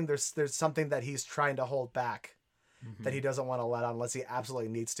something. There's something that he's trying to hold back that he doesn't want to let out unless he absolutely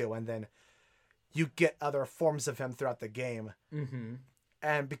needs to, and then you get other forms of him throughout the game.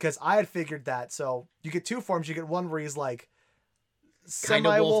 And because I had figured that, so you get two forms. You get one where he's like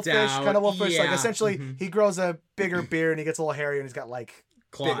semi-wolfish, kind of wolfish. Yeah. Like essentially he grows a bigger beard and he gets a little hairy and he's got like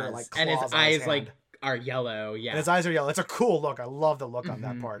claws. bigger like claws and his on eyes his like hand. are yellow. Yeah. And his eyes are yellow. It's a cool look. I love the look on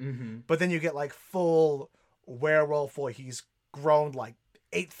that part. But then you get like full werewolf where he's grown like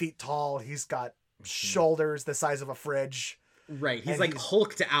 8 feet tall. He's got shoulders the size of a fridge. Right, he's like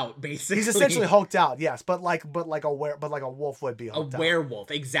hulked out, basically. He's essentially hulked out, yes, but like a wolf would be hulked a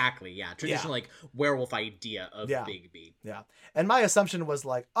werewolf, exactly. Yeah, traditional like werewolf idea of Bigby. Yeah, and my assumption was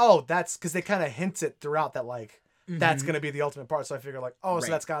like, oh, that's because they kind of hint it throughout that like that's gonna be the ultimate part. So I figured like, oh,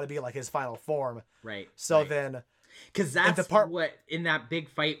 so that's got to be like his final form. Right. So then, because that's the part what in that big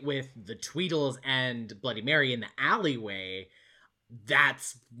fight with the Tweedles and Bloody Mary in the alleyway,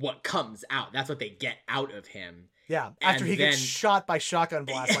 that's what comes out. That's what they get out of him. Yeah, after he gets shot by shotgun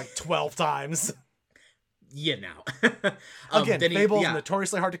blast like 12 times. Again, Fable's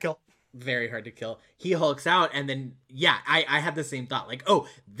notoriously hard to kill. Very hard to kill. He hulks out, and then, I had the same thought. Like, oh,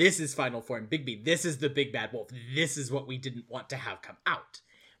 this is final form Bigby. This is the big bad wolf. This is what we didn't want to have come out.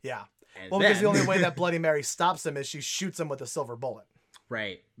 Yeah. And because the only way that Bloody Mary stops him is she shoots him with a silver bullet.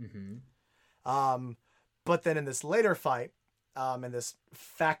 Right. But then in this later fight, in this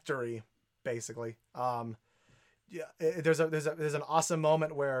factory, basically, there's an awesome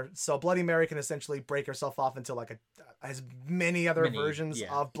moment where Bloody Mary can essentially break herself off into like as many other versions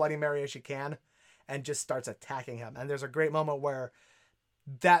of Bloody Mary as she can, and just starts attacking him. And there's a great moment where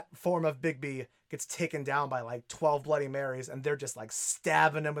that form of Bigby gets taken down by like 12 Bloody Marys, and they're just like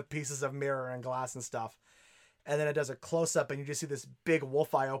stabbing him with pieces of mirror and glass and stuff. And then it does a close up, and you just see this big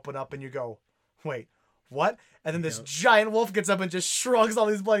wolf eye open up, and you go, wait, what? And then this giant wolf gets up and just shrugs all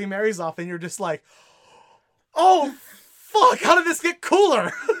these Bloody Marys off, and you're just like, oh, fuck, how did this get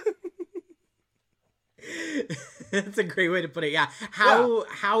cooler? That's a great way to put it. Yeah.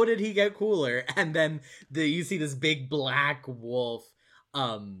 How did he get cooler? And then you see this big black wolf.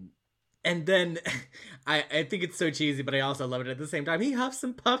 And then I think it's so cheesy, but I also love it at the same time. He huffs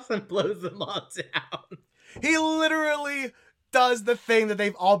and puffs and blows them all down. He literally does the thing that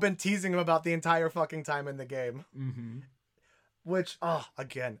they've all been teasing him about the entire fucking time in the game. Which,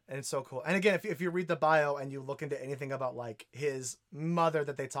 again, and it's so cool. And again, if you read the bio and you look into anything about like his mother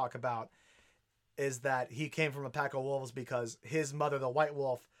that they talk about, is that he came from a pack of wolves because his mother, the white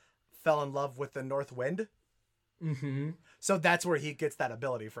wolf, fell in love with the north wind. So that's where he gets that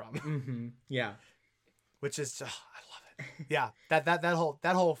ability from. Yeah. Which is, I love it. Yeah.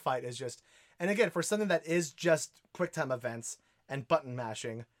 That whole fight is just, and again, for something that is just QuickTime events and button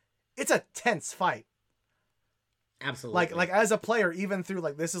mashing, it's a tense fight. Absolutely. Like as a player, even through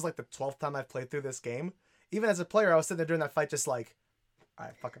like, this is like the 12th time I've played through this game. Even as a player, I was sitting there during that fight, just like, all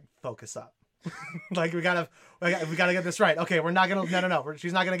right, fucking focus up. Like we gotta get this right. Okay, we're not gonna, no.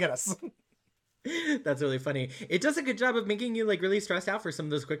 She's not gonna get us. That's really funny. It does a good job of making you like really stressed out for some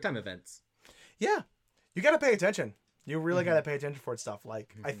of those QuickTime events. Yeah. You gotta pay attention. You really gotta pay attention for stuff.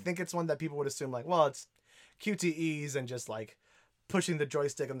 Like, I think it's one that people would assume like, well, it's QTEs and just like pushing the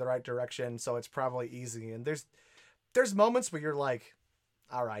joystick in the right direction. So it's probably easy. And there's moments where you're like,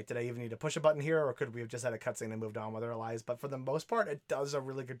 all right, did I even need to push a button here? Or could we have just had a cutscene and moved on with our lives? But for the most part, it does a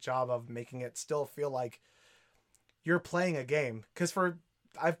really good job of making it still feel like you're playing a game. Because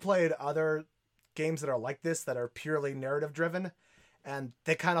I've played other games that are like this, that are purely narrative driven, and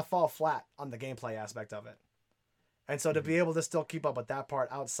they kind of fall flat on the gameplay aspect of it. And so to be able to still keep up with that part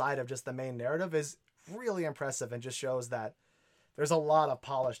outside of just the main narrative is really impressive, and just shows that there's a lot of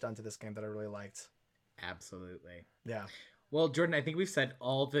polish done to this game that I really liked. Absolutely. Yeah. Well, Jordan, I think we've said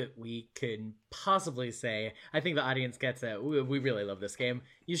all that we can possibly say. I think the audience gets it. We really love this game.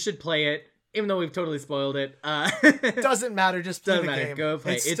 You should play it, even though we've totally spoiled it. Doesn't matter. Just play the game. Go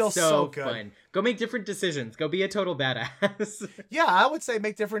play. It's still so good. Fun. Go make different decisions. Go be a total badass. Yeah, I would say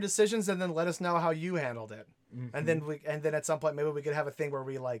make different decisions and then let us know how you handled it. And then at some point maybe we could have a thing where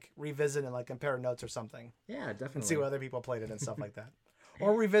we like revisit and like compare notes or something. Yeah, definitely. And see what other people played it and stuff like that.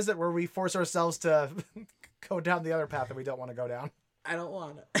 Or revisit where we force ourselves to go down the other path that we don't want to go down. I don't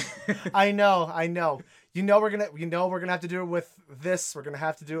want to. I know. We're gonna have to do it with this. We're gonna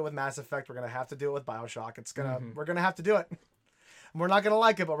have to do it with Mass Effect. We're gonna have to do it with BioShock. We're gonna have to do it. We're not gonna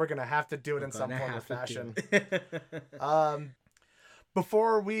like it, but we're gonna have to do it in some form or fashion.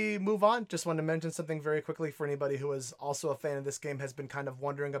 Before we move on, just wanted to mention something very quickly for anybody who is also a fan of this game, has been kind of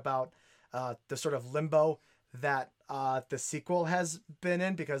wondering about the sort of limbo that the sequel has been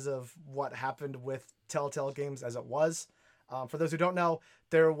in because of what happened with Telltale Games as it was. For those who don't know,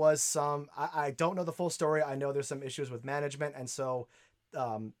 there was some... I don't know the full story. I know there's some issues with management, and so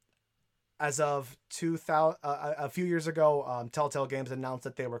as of 2000, a few years ago, Telltale Games announced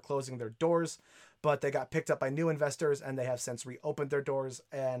that they were closing their doors, but they got picked up by new investors, and they have since reopened their doors.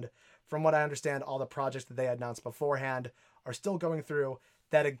 And from what I understand, all the projects that they announced beforehand are still going through.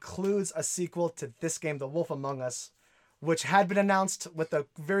 That includes a sequel to this game, The Wolf Among Us, which had been announced with a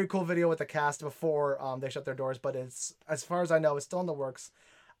very cool video with the cast before they shut their doors. But it's, as far as I know, it's still in the works.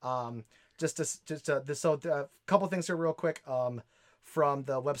 So a couple things here real quick. From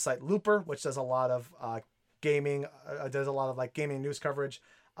the website Looper, which does a lot of gaming, gaming news coverage.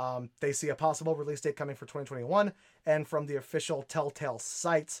 They see a possible release date coming for 2021, and from the official Telltale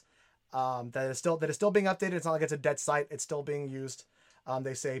site, that is still being updated. It's not like it's a dead site; it's still being used.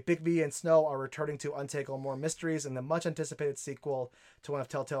 They say Bigby and Snow are returning to untangle more mysteries in the much anticipated sequel to one of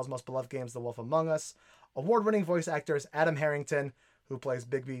Telltale's most beloved games, The Wolf Among Us. Award-winning voice actors Adam Harrington, who plays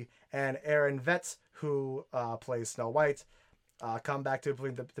Bigby, and Aaron Vetz, who plays Snow White, come back to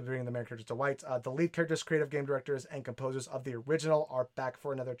bring the main characters to White. The lead characters, creative game directors, and composers of the original are back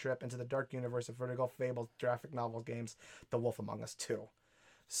for another trip into the dark universe of Vertigo Fable graphic novel games, The Wolf Among Us 2.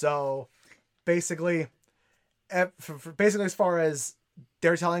 So, basically, as far as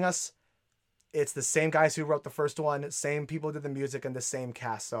they're telling us, it's the same guys who wrote the first one, same people who did the music, and the same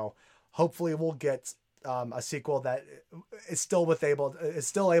cast. So, hopefully, we'll get a sequel that is still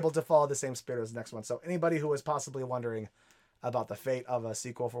able to follow the same spirit as the next one. So, anybody who is possibly wondering about the fate of a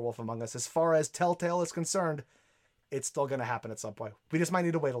sequel for Wolf Among Us, as far as Telltale is concerned, it's still going to happen at some point. We just might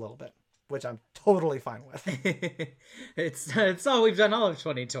need to wait a little bit, which I'm totally fine with. It's all we've done all of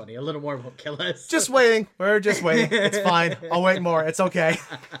 2020. A little more won't kill us. Just waiting. We're just waiting. It's fine. I'll wait more. It's okay.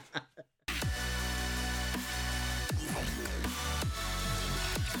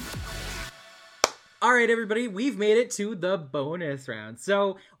 All right, everybody, we've made it to the bonus round.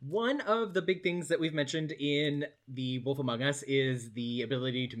 So one of the big things that we've mentioned in The Wolf Among Us is the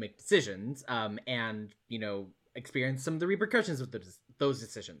ability to make decisions and, experience some of the repercussions of those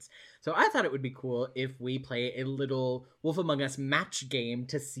decisions. So I thought it would be cool if we play a little Wolf Among Us match game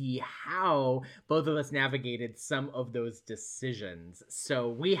to see how both of us navigated some of those decisions. So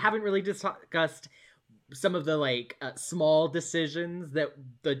we haven't really discussed some of the small decisions that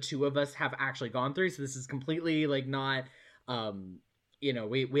the two of us have actually gone through. So this is completely not,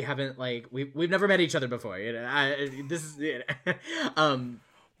 we haven't we've never met each other before. This is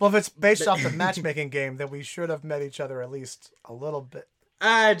well, if it's based off the matchmaking game, then we should have met each other at least a little bit.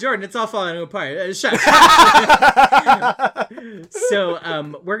 Jordan, it's all falling apart. Shut.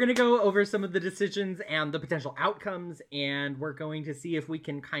 So we're going to go over some of the decisions and the potential outcomes, and we're going to see if we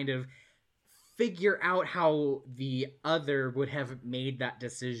can kind of figure out how the other would have made that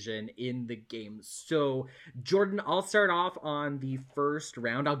decision in the game. So, Jordan, I'll start off on the first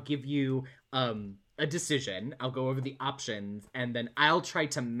round. I'll give you a decision. I'll go over the options, and then I'll try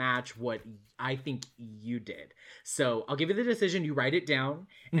to match what I think you did. So I'll give you the decision, you write it down,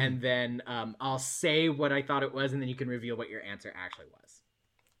 and then I'll say what I thought it was, and then you can reveal what your answer actually was.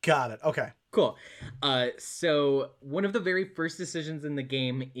 Got it. Okay. Cool. So one of the very first decisions in the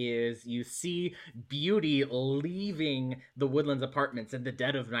game is you see Beauty leaving the Woodlands apartments in the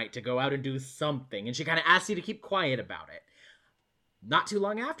dead of night to go out and do something, and she kind of asks you to keep quiet about it. Not too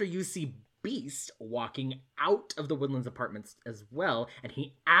long after, you see Beast walking out of the Woodlands apartments as well, and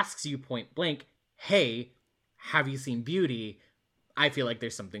he asks you point blank, "Hey, have you seen Beauty? I feel like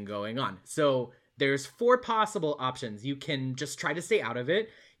there's something going on." So there's 4 possible options. You can just try to stay out of it.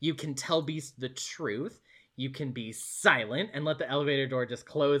 You can tell Beast the truth. You can be silent and let the elevator door just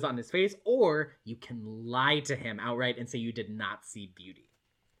close on his face, or you can lie to him outright and say you did not see Beauty.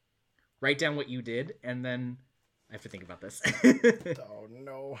 Write down what you did, and then I have to think about this. Oh,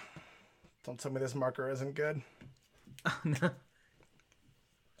 no. Don't tell me this marker isn't good. Oh, no.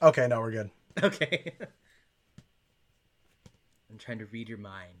 Okay, no, we're good. Okay. I'm trying to read your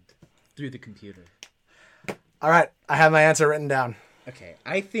mind through the computer. All right, I have my answer written down. Okay,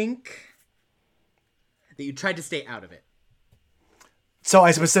 I think that you tried to stay out of it. So I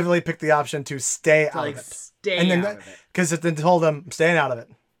specifically picked the option to stay out of it. Stay out of it. Because it then told them, I'm staying out of it.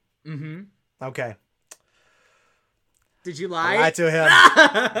 Mm-hmm. Okay. Did you lie? I lied to him.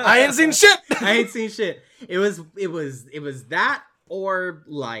 I ain't seen shit. I ain't seen shit. It was that or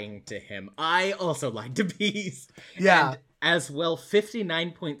lying to him. I also lied to Beast. Yeah. And As well,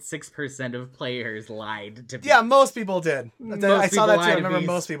 59.6% of players lied to Beast. Yeah, most people did. I saw that too. I remember Beast.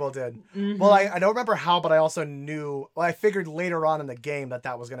 most people did. Mm-hmm. Well, I don't remember how, but I also knew... Well, I figured later on in the game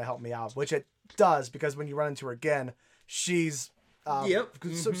that was going to help me out, which it does, because when you run into her again, she's... Yep.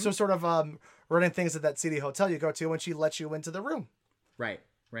 So sort of running things at that CD hotel you go to when she lets you into the room. Right.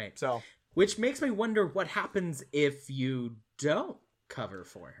 So... Which makes me wonder what happens if you don't cover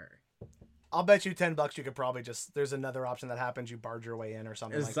for her. I'll bet you $10 you could probably just... There's another option that happens. You barge your way in or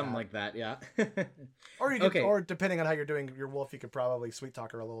something like that, yeah. Or you could, or depending on how you're doing your wolf, you could probably sweet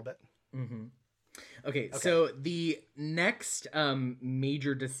talk her a little bit. Mm-hmm. Okay, so the next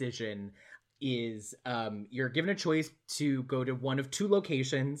major decision is you're given a choice to go to one of two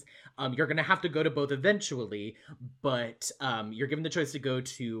locations. You're going to have to go to both eventually, but you're given the choice to go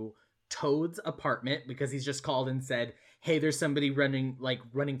to Toad's apartment because he's just called and said, hey, there's somebody running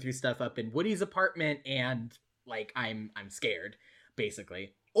through stuff up in Woody's apartment, and like I'm scared,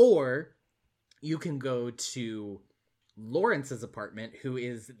 basically. Or you can go to Lawrence's apartment, who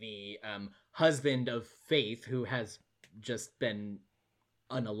is the husband of Faith, who has just been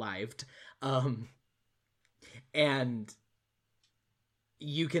unalived, and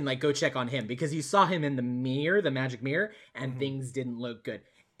you can like go check on him because you saw him in the mirror, the magic mirror, and things didn't look good.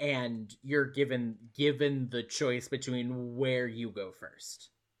 And you're given the choice between where you go first.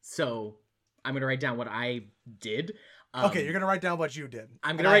 So I'm going to write down what I did. Okay, you're going to write down what you did.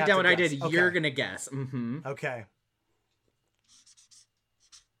 I'm going to write down what I did. Okay. You're going to guess. Mm-hmm. Okay.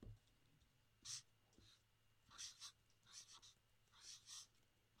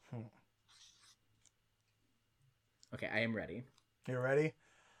 Okay, I am ready. You ready?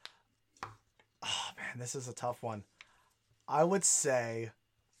 Oh, man, this is a tough one. I would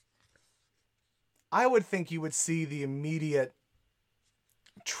think you would see the immediate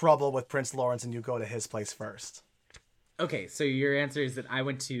trouble with Prince Lawrence and you go to his place first. Okay, so your answer is that I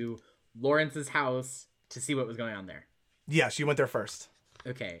went to Lawrence's house to see what was going on there. Yes, you went there first.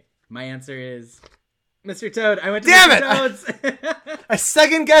 Okay, my answer is Mr. Toad. I went to Damn Mr. Toad's. I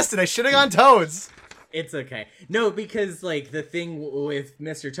second guessed it. I should have gone Toad's. It's okay. No, because like the thing with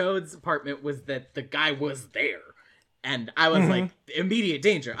Mr. Toad's apartment was that the guy was there. And I was like, immediate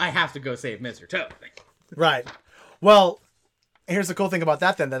danger. I have to go save Mr. Toad. Right. Well, here's the cool thing about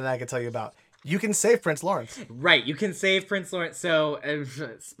that then I can tell you about. You can save Prince Lawrence. Right. You can save Prince Lawrence. So,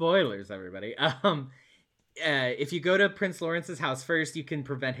 spoilers, everybody. If you go to Prince Lawrence's house first, you can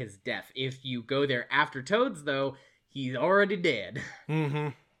prevent his death. If you go there after Toad's, though, he's already dead.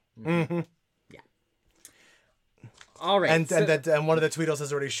 Mm-hmm. Yeah. All right. And one of the Tweedles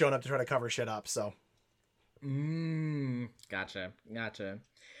has already shown up to try to cover shit up, so... Gotcha.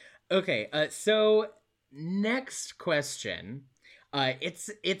 Okay, so next question.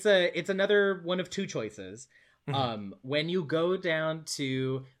 It's another one of two choices. When you go down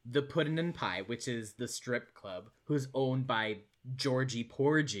to the Puddin' and Pie, which is the strip club, who's owned by Georgie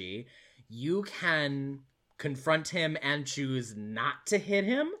Porgy, you can confront him and choose not to hit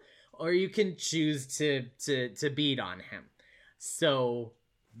him, or you can choose to beat on him. So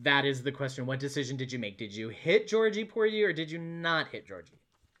that is the question. What decision did you make? Did you hit Georgie Porgy or did you not hit Georgie?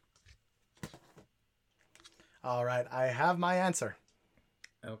 All right, I have my answer.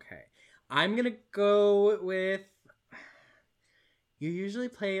 Okay. I'm going to go with... You usually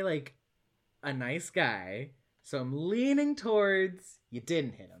play like a nice guy, so I'm leaning towards you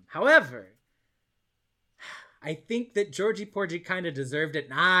didn't hit him. However, I think that Georgie Porgy kind of deserved it,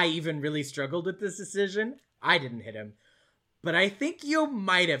 and I even really struggled with this decision. I didn't hit him. But I think you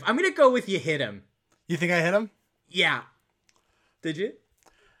might have. I'm going to go with you hit him. You think I hit him? Yeah. Did you?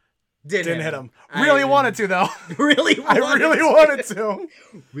 Didn't hit him. Really wanted to, though. I really wanted to.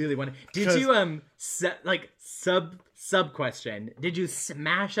 Really wanted. Did you sub question? Did you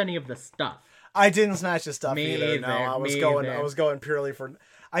smash any of the stuff? I didn't smash the stuff either. No, I was going purely for.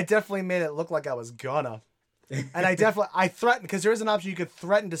 I definitely made it look like I was gonna, and I threatened because there is an option you could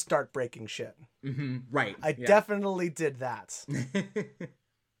threaten to start breaking shit. Mm-hmm. Right. I definitely did that.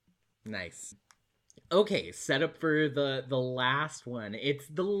 Nice. Okay, set up for the last one. It's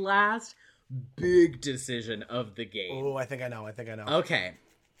the last big decision of the game. Oh, I think I know. Okay.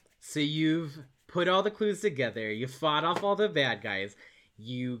 So you've put all the clues together. You fought off all the bad guys.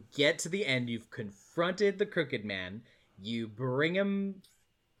 You get to the end. You've confronted the Crooked Man. You bring him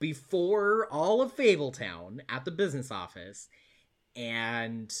before all of Fabletown at the business office.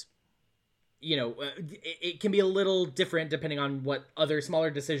 And... you know, it can be a little different depending on what other smaller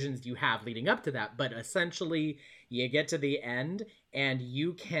decisions you have leading up to that. But essentially, you get to the end and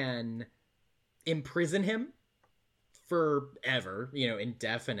you can imprison him forever,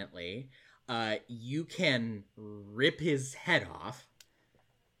 indefinitely. you can rip his head off,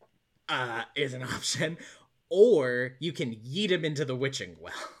 is an option, or you can yeet him into the witching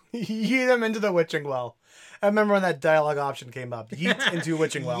well. Yeet him into the witching well. I remember when that dialogue option came up. Yeet into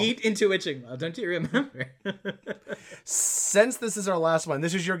witching well. Yeet into witching well. Don't you remember? Since this is our last one,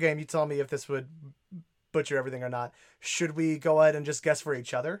 this is your game. You tell me if this would butcher everything or not. Should we go ahead and just guess for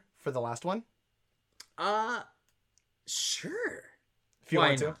each other for the last one? Sure. If you Why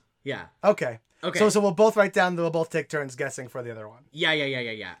want to. not? Yeah. Okay. Okay. So we'll both write down. We'll both take turns guessing for the other one. Yeah.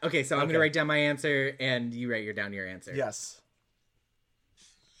 Okay, so I'm Okay. gonna write down my answer, and you write down your answer. Yes.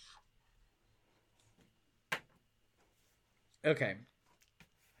 Okay.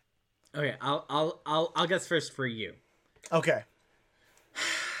 Okay. I'll guess first for you. Okay.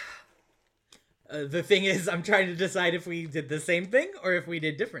 The thing is, I'm trying to decide if we did the same thing or if we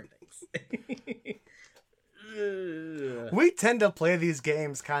did different things. We tend to play these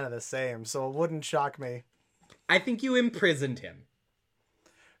games kind of the same, so it wouldn't shock me. I think you imprisoned him.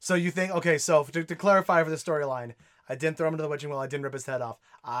 So you think, okay, so to clarify for the storyline, I didn't throw him into the witching well, I didn't rip his head off.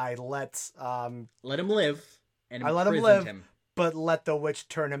 I let him live and I let him imprisoned live, but let the witch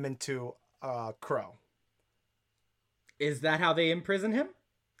turn him into a crow. Is that how they imprison him?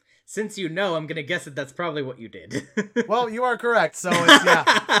 Since you know, I'm gonna guess that that's probably what you did. Well, you are correct, so it's,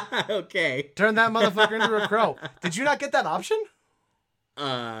 yeah. Okay. Turn that motherfucker into a crow. Did you not get that option?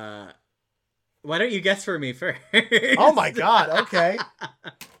 Why don't you guess for me first? Oh my god, okay.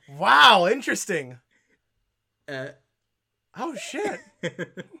 Wow, interesting. Oh shit.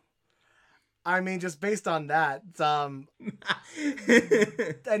 I mean, just based on that,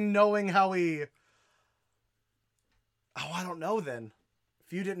 and knowing how he... Oh, I don't know then.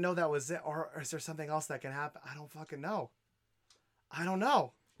 If you didn't know that was it, or is there something else that can happen? I don't fucking know. I don't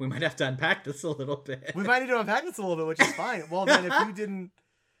know. We might have to unpack this a little bit. We might need to unpack this a little bit, which is fine. Well, then if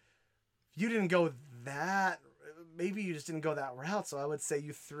you didn't go that, maybe you just didn't go that route, so I would say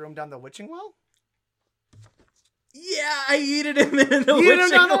you threw him down the witching well? Yeah, I yeeted him in the You yeeted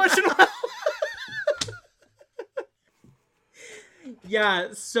him down the witching well? Yeah,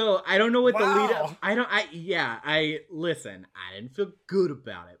 so I don't know what the lead Wow. up. I listen. I didn't feel good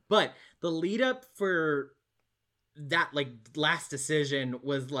about it, but the lead up for that like last decision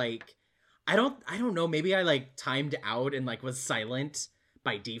was like, I don't know. Maybe I like timed out and like was silent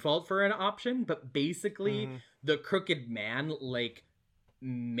by default for an option, but basically the crooked man like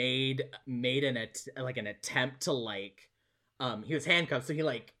made an attempt to like he was handcuffed, so he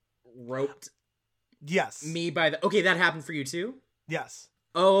like roped Yes. me by the. Okay, that happened for you too. Yes.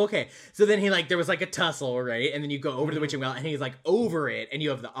 Oh, okay. So then he like there was like a tussle, right? And then you go over to the witching well, and he's like over it, and you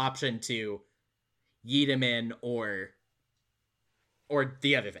have the option to yeet him in or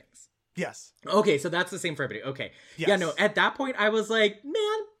the other things. Yes. Okay, so that's the same for everybody. Okay. Yes. Yeah, no, at that point I was like,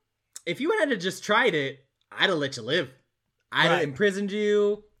 man, if you had just tried it, I'd have let you live. I'd have Right. imprisoned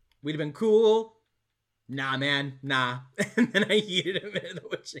you. We'd have been cool. Nah, man, nah. And then I yeeted him into the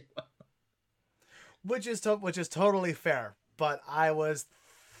witching well. Which is totally fair. But I was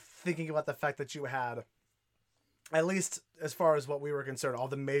thinking about the fact that you had, at least as far as what we were concerned, all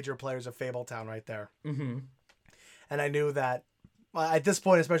the major players of Fabletown right there. Mm-hmm. And I knew that at this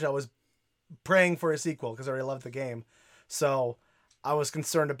point, especially, I was praying for a sequel because I already loved the game. So I was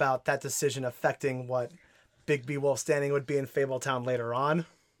concerned about that decision affecting what Big B Wolf standing would be in Fabletown later on.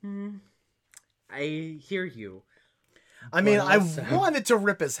 I hear you. I mean, also... I wanted to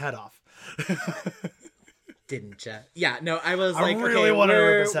rip his head off. Didn't you? Yeah, no, I was I like, really okay, wanted to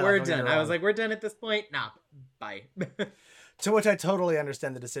rip his head we're off, don't get done. me I was wrong. like, we're done at this point. Nah, bye. To which I totally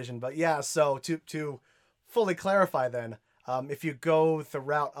understand the decision. But yeah, so to fully clarify then, if you go the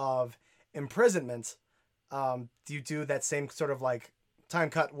route of imprisonment, do you do that same sort of like time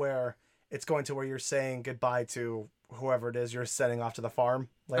cut where it's going to where you're saying goodbye to whoever it is you're sending off to the farm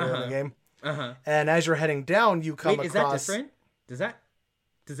later in the game? Uh-huh. And as you're heading down, you come Wait, across... is that different? Does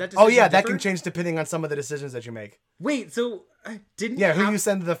that Oh yeah, that differ? can change depending on some of the decisions that you make. Wait, so didn't Yeah, you who have... you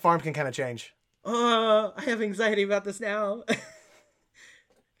send to the farm can kind of change. I have anxiety about this now.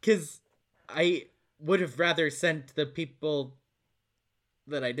 Because I would have rather sent the people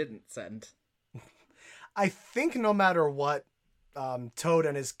that I didn't send. I think no matter what, Toad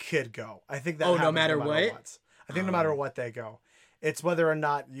and his kid go. I think that Oh, no happens matter what? I think no matter what they go. It's whether or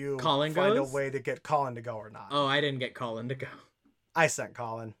not you Colin find goes? a way to get Colin to go or not. Oh, I didn't get Colin to go. I sent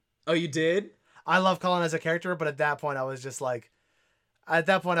Colin. Oh, you did? I love Colin as a character, but at that point I was just like... At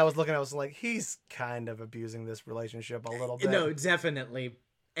that point I was looking, I was like, he's kind of abusing this relationship a little bit. No, definitely.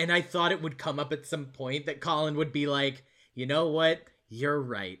 And I thought it would come up at some point that Colin would be like, you know what? You're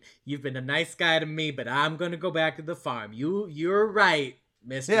right. You've been a nice guy to me, but I'm going to go back to the farm. You're right.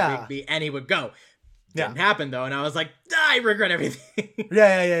 Mr. Yeah. Bigby, and he would go. Yeah. Didn't happen though, and I was like, I regret everything.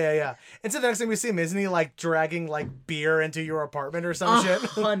 Yeah. And so the next thing we see him, isn't he like dragging like beer into your apartment or some shit?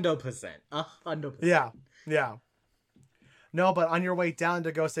 100%. 100%. Yeah. No, but on your way down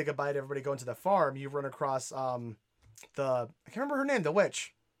to go say goodbye to everybody going to the farm, you run across I can't remember her name, the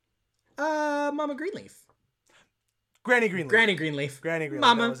witch. Mama Greenleaf. Granny Greenleaf. Granny Greenleaf.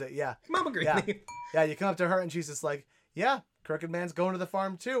 Mama. That was it. Yeah. Mama Greenleaf. Yeah, you come up to her and she's just like, yeah, Crooked Man's going to the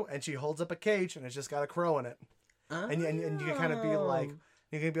farm too. And she holds up a cage and it's just got a crow in it. Oh. And you can kind of be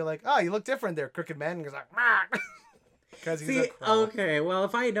like, oh, you look different there, Crooked Man. And he's like, because he's a crow. Okay, well,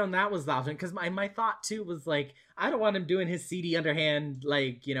 if I had known that was the option, because my thought too was like, I don't want him doing his seedy underhand,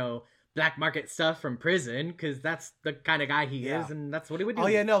 like, you know, black market stuff from prison, because that's the kind of guy he is, and that's what he would do. Oh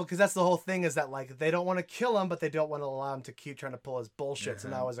yeah, no, because that's the whole thing, is that like they don't want to kill him, but they don't want to allow him to keep trying to pull his bullshit. So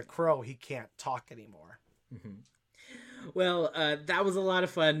now as a crow, he can't talk anymore. Mm-hmm. Well, that was a lot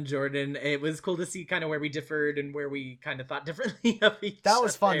of fun, Jordan. It was cool to see kind of where we differed and where we kind of thought differently of each other. That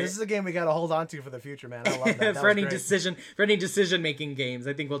was fun. This is a game we got to hold on to for the future, man. I love that. For any decision making games,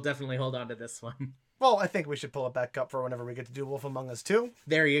 I think we'll definitely hold on to this one. Well, I think we should pull it back up for whenever we get to do Wolf Among Us 2.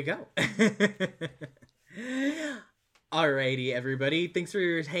 There you go. Alrighty, everybody. Thanks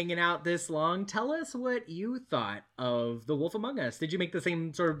for hanging out this long. Tell us what you thought of The Wolf Among Us. Did you make the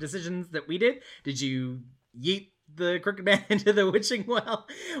same sort of decisions that we did? Did you yeet the Crooked Man into the witching well?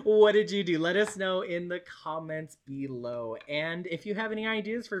 What did you do? Let us know in the comments below. And if you have any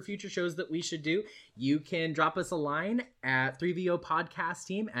ideas for future shows that we should do, you can drop us a line at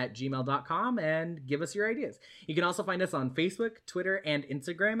 3VOpodcastteam@gmail.com and give us your ideas. You can also find us on Facebook, Twitter, and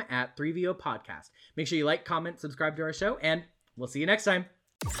Instagram at 3VO Podcast. Make sure you like, comment, subscribe to our show, and we'll see you next time.